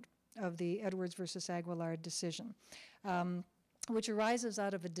component of the Edwards versus Aguilar decision, which arises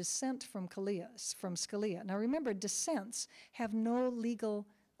out of a dissent from Scalia. Now remember, dissents have no legal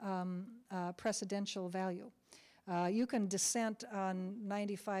precedential value. You can dissent on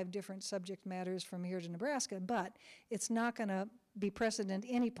 95 different subject matters from here to Nebraska, but it's not going to be precedent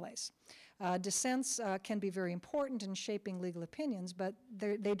any place. Dissents can be very important in shaping legal opinions, but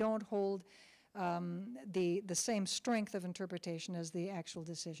they don't hold the same strength of interpretation as the actual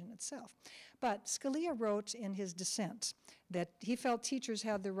decision itself. But Scalia wrote in his dissent that he felt teachers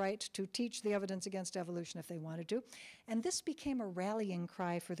had the right to teach the evidence against evolution if they wanted to, and this became a rallying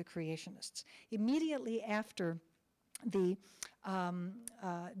cry for the creationists. Immediately after the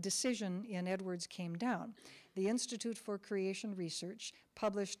decision in Edwards came down, the Institute for Creation Research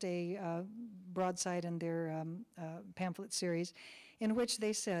published a broadside in their pamphlet series in which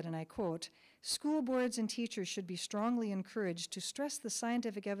they said, and I quote, "School boards and teachers should be strongly encouraged to stress the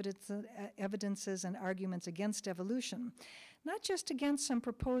scientific evidences and arguments against evolution, not just against some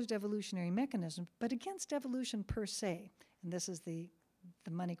proposed evolutionary mechanism, but against evolution per se." And this is the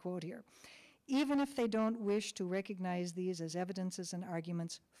money quote here. "Even if they don't wish to recognize these as evidences and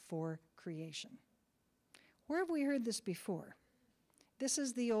arguments for creation." Where have we heard this before? This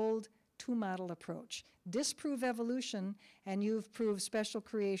is the old two-model approach. Disprove evolution, and you've proved special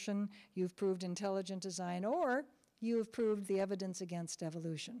creation, you've proved intelligent design, or you have proved the evidence against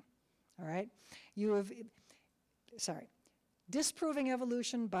evolution. All right? Disproving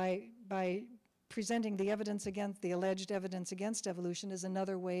evolution by presenting the evidence against, the alleged evidence against evolution is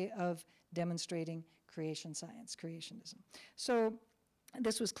another way of demonstrating creation science, creationism. So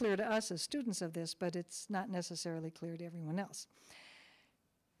this was clear to us as students of this, but it's not necessarily clear to everyone else.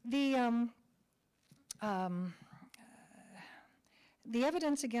 The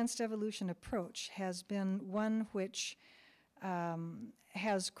evidence against evolution approach has been one which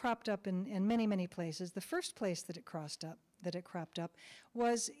has cropped up in many, many places. The first place that it cropped up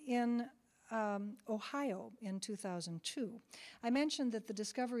was in Ohio in 2002. I mentioned that the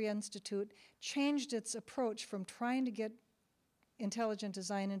Discovery Institute changed its approach from trying to get intelligent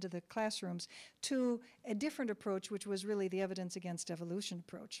design into the classrooms to a different approach, which was really the evidence against evolution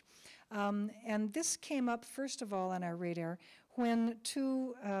approach. And this came up, first of all, on our radar when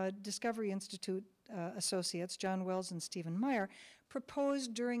two Discovery Institute associates, John Wells and Stephen Meyer,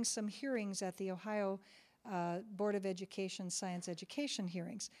 proposed during some hearings at the Ohio Board of Education science education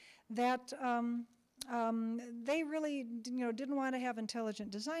hearings that they really didn't want to have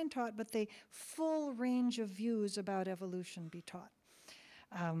intelligent design taught, but the full range of views about evolution be taught.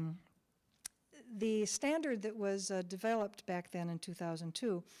 The standard that was developed back then in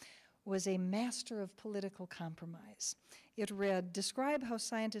 2002 was a master of political compromise. It read, "Describe how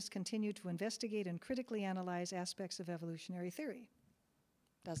scientists continue to investigate and critically analyze aspects of evolutionary theory."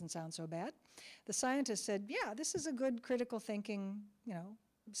 Doesn't sound so bad. The scientists said, yeah, this is a good critical thinking,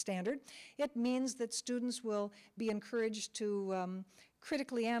 standard. It means that students will be encouraged to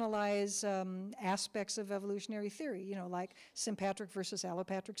critically analyze aspects of evolutionary theory, like sympathetic versus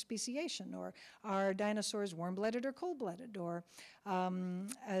allopatric speciation, or are dinosaurs warm-blooded or cold-blooded, or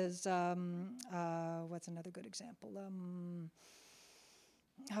what's another good example?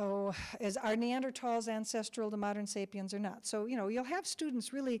 are Neanderthals ancestral to modern sapiens or not? So, you'll have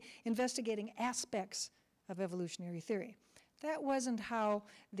students really investigating aspects of evolutionary theory. That wasn't how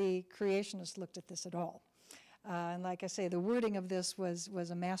the creationists looked at this at all. And like I say, the wording of this was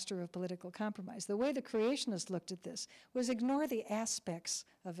a master of political compromise. The way the creationists looked at this was ignore the aspects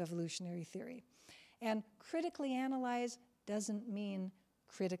of evolutionary theory. And critically analyze doesn't mean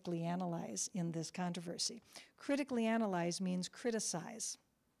critically analyze in this controversy. Critically analyze means criticize,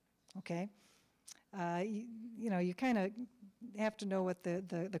 okay? You kind of have to know what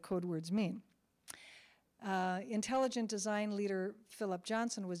the code words mean. Intelligent design leader Philip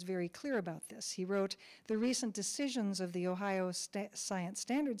Johnson was very clear about this. He wrote, "The recent decisions of the Ohio Science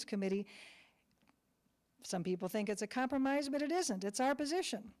Standards Committee, some people think it's a compromise, but it isn't. It's our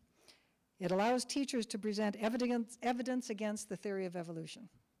position. It allows teachers to present evidence against the theory of evolution."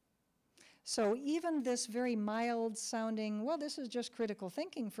 So even this very mild sounding, well, this is just critical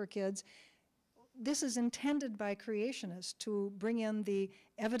thinking for kids, this is intended by creationists to bring in the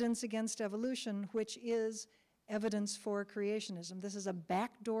evidence against evolution, which is evidence for creationism. This is a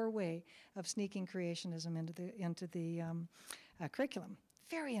backdoor way of sneaking creationism into the curriculum.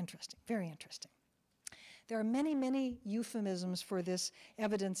 Very interesting, very interesting. There are many, many euphemisms for this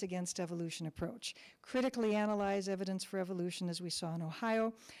evidence against evolution approach. Critically analyze evidence for evolution, as we saw in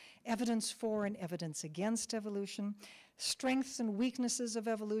Ohio, evidence for and evidence against evolution, strengths and weaknesses of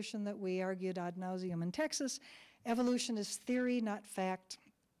evolution that we argued ad nauseum in Texas. Evolution is theory, not fact.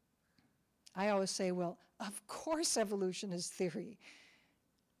 I always say, well, of course evolution is theory.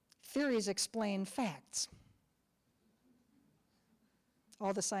 Theories explain facts.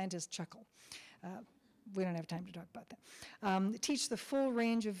 All the scientists chuckle. We don't have time to talk about that. Teach the full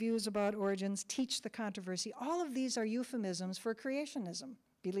range of views about origins, teach the controversy. All of these are euphemisms for creationism,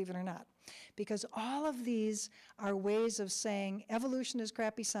 believe it or not, because all of these are ways of saying evolution is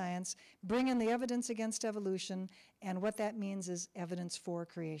crappy science, bring in the evidence against evolution, and what that means is evidence for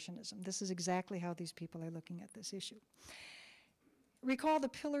creationism. This is exactly how these people are looking at this issue. Recall the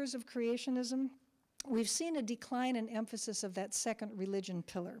pillars of creationism. We've seen a decline in emphasis of that second religion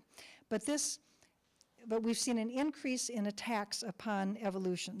pillar, but we've seen an increase in attacks upon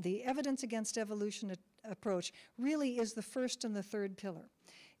evolution. The evidence against evolution approach really is the first and the third pillar.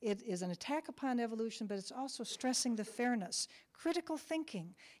 It is an attack upon evolution, but it's also stressing the fairness, critical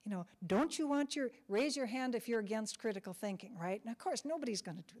thinking. Don't you want raise your hand if you're against critical thinking, right? And of course, nobody's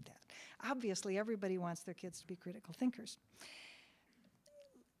going to do that. Obviously, everybody wants their kids to be critical thinkers.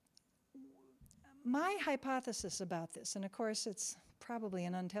 My hypothesis about this, and of course it's probably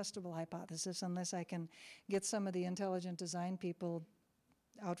an untestable hypothesis unless I can get some of the intelligent design people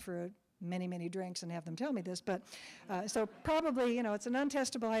out for many, many drinks and have them tell me this, but so probably, it's an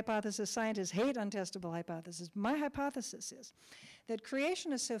untestable hypothesis. Scientists hate untestable hypotheses. My hypothesis is that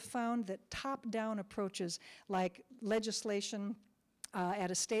creationists have found that top-down approaches like legislation at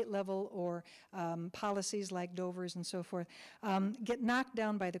a state level or policies like Dover's and so forth get knocked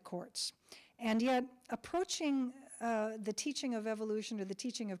down by the courts. And yet, approaching the teaching of evolution or the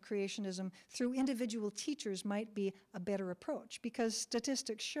teaching of creationism through individual teachers might be a better approach, because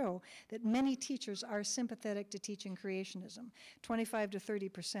statistics show that many teachers are sympathetic to teaching creationism, 25 to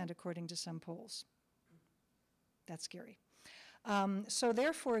 30% according to some polls. That's scary. So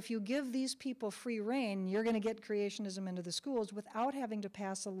therefore, if you give these people free rein, you're going to get creationism into the schools without having to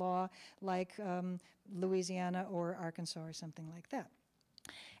pass a law like Louisiana or Arkansas or something like that.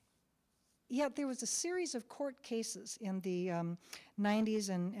 Yet there was a series of court cases in the 90s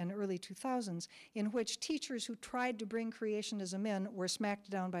and early 2000s in which teachers who tried to bring creationism in were smacked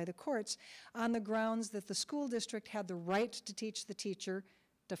down by the courts on the grounds that the school district had the right to teach the teacher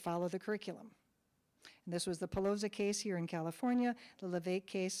to follow the curriculum. And this was the Pelosi case here in California, the LeVake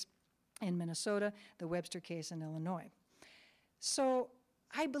case in Minnesota, the Webster case in Illinois. So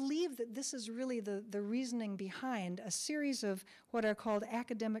I believe that this is really the reasoning behind a series of what are called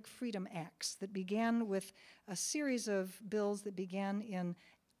academic freedom acts that began with a series of bills that began in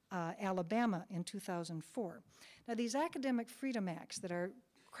Alabama in 2004. Now, these academic freedom acts that are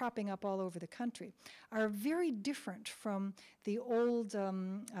cropping up all over the country are very different from the old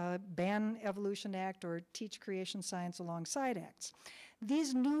Ban Evolution Act or Teach Creation Science Alongside Acts.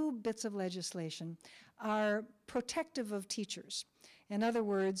 These new bits of legislation are protective of teachers. In other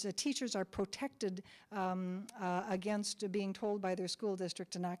words, teachers are protected against being told by their school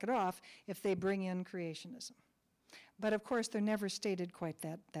district to knock it off if they bring in creationism. But of course, they're never stated quite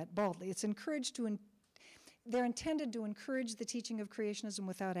that boldly. It's encouraged to, they're intended to encourage the teaching of creationism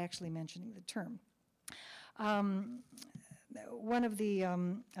without actually mentioning the term. One of the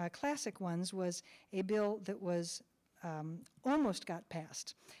classic ones was a bill that was almost got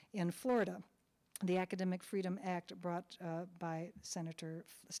passed in Florida. The Academic Freedom Act brought by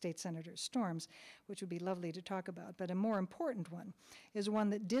State Senator Storms, which would be lovely to talk about. But a more important one is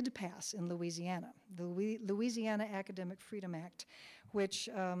one that did pass in Louisiana, the Louisiana Academic Freedom Act, which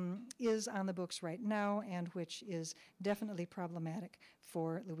is on the books right now and which is definitely problematic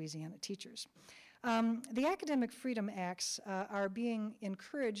for Louisiana teachers. The Academic Freedom Acts are being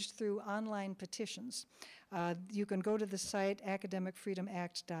encouraged through online petitions. You can go to the site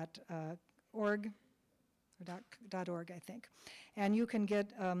academicfreedomact.org, or .org, I think, and you can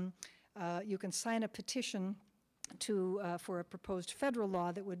get you can sign a petition to for a proposed federal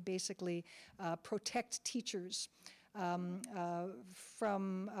law that would basically protect teachers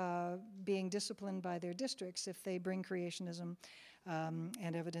from being disciplined by their districts if they bring creationism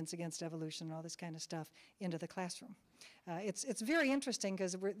and evidence against evolution and all this kind of stuff into the classroom. It's very interesting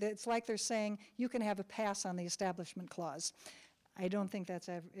because it's like they're saying you can have a pass on the Establishment Clause. I don't think that's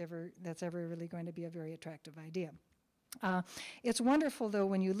ever really going to be a very attractive idea. It's wonderful, though,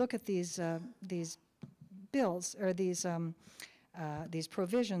 when you look at these bills or these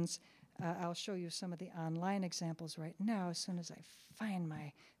provisions. I'll show you some of the online examples right now as soon as I find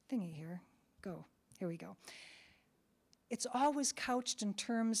my thingy here. Here we go. It's always couched in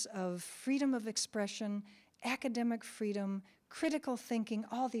terms of freedom of expression, academic freedom, critical thinking,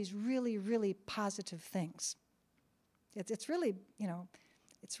 all these really, really positive things. It's really, you know,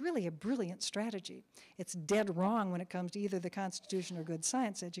 it's really a brilliant strategy. It's dead wrong when it comes to either the Constitution or good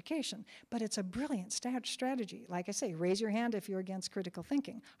science education, but it's a brilliant strategy. Like I say, raise your hand if you're against critical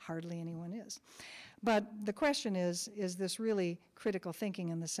thinking. Hardly anyone is. But the question is this really critical thinking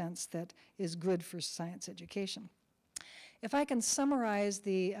in the sense that is good for science education? If I can summarize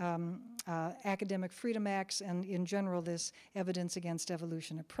the Academic Freedom Acts and in general this evidence against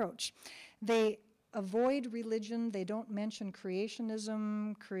evolution approach, they avoid religion. They don't mention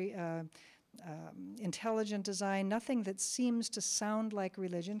creationism, intelligent design, nothing that seems to sound like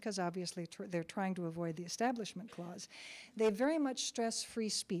religion, because obviously they're trying to avoid the Establishment Clause. They very much stress free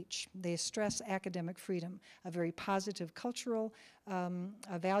speech. They stress academic freedom, a very positive cultural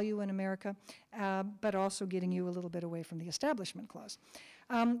value in America, but also getting you a little bit away from the Establishment Clause.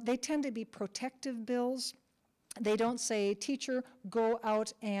 They tend to be protective bills. They don't say, teacher, go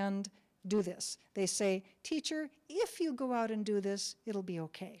out and do this. They say, teacher, if you go out and do this, it'll be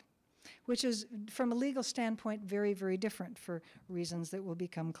okay, which is, from a legal standpoint, very, very different for reasons that will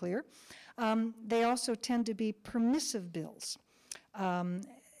become clear. They also tend to be permissive bills. I'm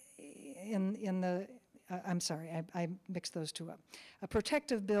sorry, I mixed those two up. A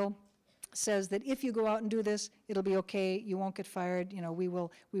protective bill says that if you go out and do this, it'll be okay, you won't get fired, you know, we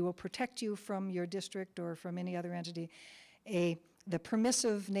will protect you from your district or from any other entity. The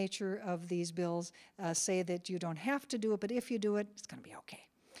permissive nature of these bills say that you don't have to do it, but if you do it, it's going to be okay.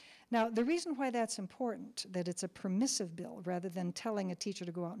 Now, the reason why that's important, that it's a permissive bill rather than telling a teacher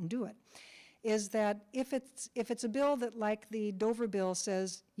to go out and do it, is that if it's a bill that, like the Dover bill,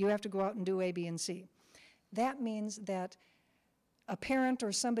 says you have to go out and do A, B, and C, that means that a parent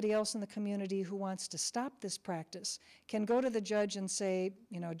or somebody else in the community who wants to stop this practice can go to the judge and say,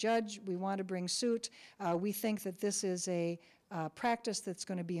 you know, Judge, we want to bring suit. We think that this is a practice that's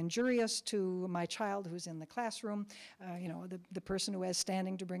going to be injurious to my child who's in the classroom. You know, the person who has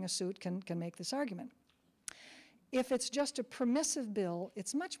standing to bring a suit can make this argument. If it's just a permissive bill,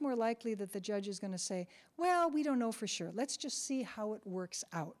 it's much more likely that the judge is going to say, well, we don't know for sure. Let's just see how it works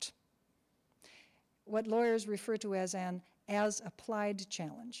out. What lawyers refer to as an as-applied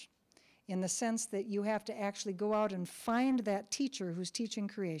challenge, in the sense that you have to actually go out and find that teacher who's teaching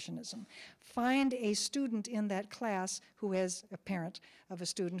creationism, find a student in that class who has, a parent of a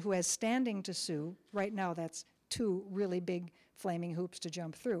student who has standing to sue. Right now that's 2 really big flaming hoops to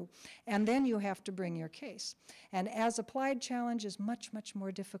jump through. And then you have to bring your case. And as-applied challenge is much, much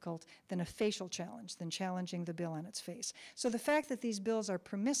more difficult than a facial challenge, than challenging the bill on its face. So the fact that these bills are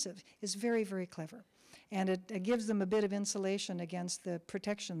permissive is very, very clever. And it gives them a bit of insulation against the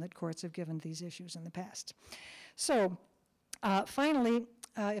protection that courts have given these issues in the past. So finally,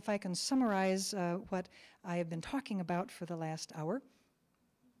 if I can summarize what I have been talking about for the last hour,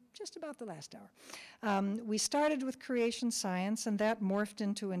 just about the last hour. We started with creation science, and that morphed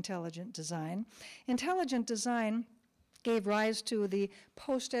into intelligent design. Intelligent design gave rise to the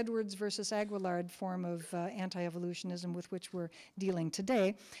post-Edwards versus Aguillard form of anti-evolutionism with which we're dealing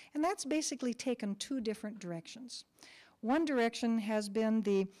today, and that's basically taken 2 different directions. One direction has been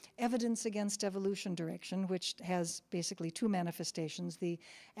the evidence against evolution direction, which has basically two manifestations, the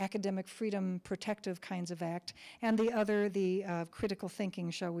academic freedom protective kinds of act, and the other, the critical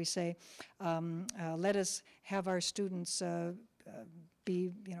thinking, shall we say. Let us have our students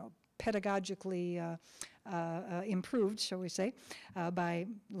be, pedagogically improved, shall we say, by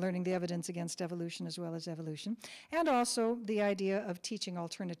learning the evidence against evolution as well as evolution. And also the idea of teaching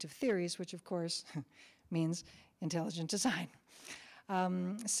alternative theories, which of course means intelligent design.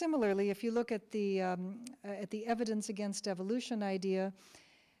 Similarly, if you look at the evidence against evolution idea,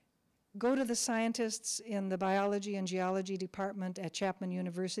 go to the scientists in the biology and geology department at Chapman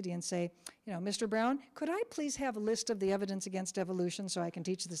University and say, Mr. Brown, could I please have a list of the evidence against evolution so I can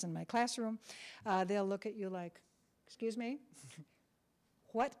teach this in my classroom? They'll look at you like, excuse me?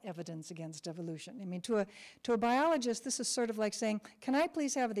 What evidence against evolution? I mean, to a biologist, this is sort of like saying, can I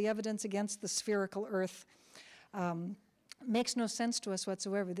please have the evidence against the spherical Earth? Makes no sense to us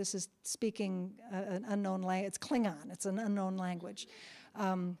whatsoever. This is speaking an unknown language. It's Klingon. It's an unknown language.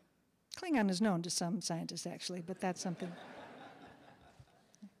 Klingon is known to some scientists, actually, but that's something.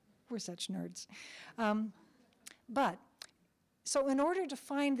 We're such nerds. So in order to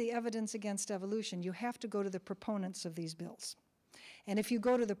find the evidence against evolution, you have to go to the proponents of these bills. And if you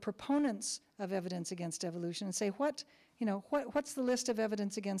go to the proponents of evidence against evolution and say, what's the list of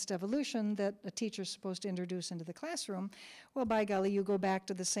evidence against evolution that a teacher's supposed to introduce into the classroom? Well, by golly, you go back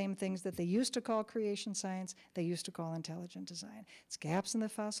to the same things that they used to call creation science, they used to call intelligent design. It's gaps in the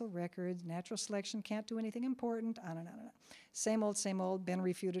fossil records, natural selection can't do anything important, on and on and on. Same old, been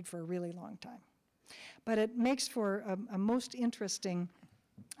refuted for a really long time. But it makes for a most interesting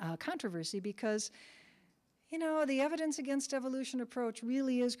controversy because the evidence against evolution approach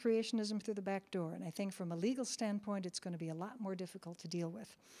really is creationism through the back door. And I think from a legal standpoint, it's going to be a lot more difficult to deal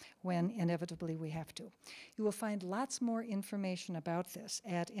with when inevitably we have to. You will find lots more information about this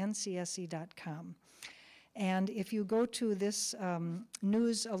at ncsc.com. And if you go to this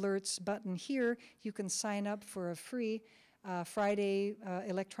news alerts button here, you can sign up for a free Friday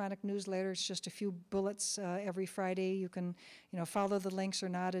electronic newsletter. It's just a few bullets every Friday. You can, follow the links or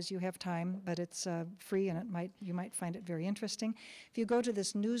not as you have time, but it's free and you might find it very interesting. If you go to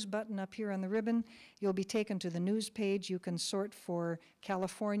this news button up here on the ribbon, you'll be taken to the news page. You can sort for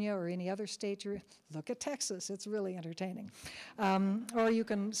California or any other state. Look at Texas. It's really entertaining. Or you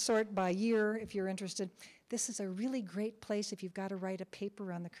can sort by year if you're interested. This is a really great place if you've got to write a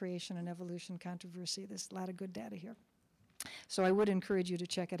paper on the creation and evolution controversy. There's a lot of good data here. So I would encourage you to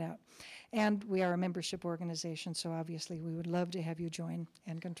check it out. And we are a membership organization, so obviously we would love to have you join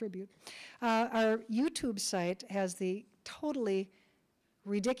and contribute. Our YouTube site has the totally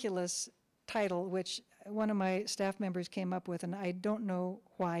ridiculous title, which one of my staff members came up with, and I don't know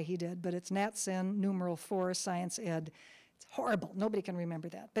why he did, but it's NatSen numeral 4 Science Ed. It's horrible. Nobody can remember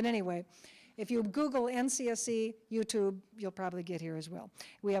that. But anyway, if you Google NCSE YouTube, you'll probably get here as well.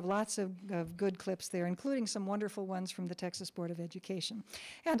 We have lots of good clips there, including some wonderful ones from the Texas Board of Education.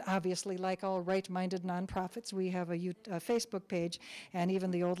 And obviously, like all right-minded nonprofits, we have a Facebook page, and even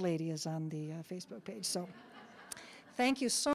the old lady is on the Facebook page. So thank you so much.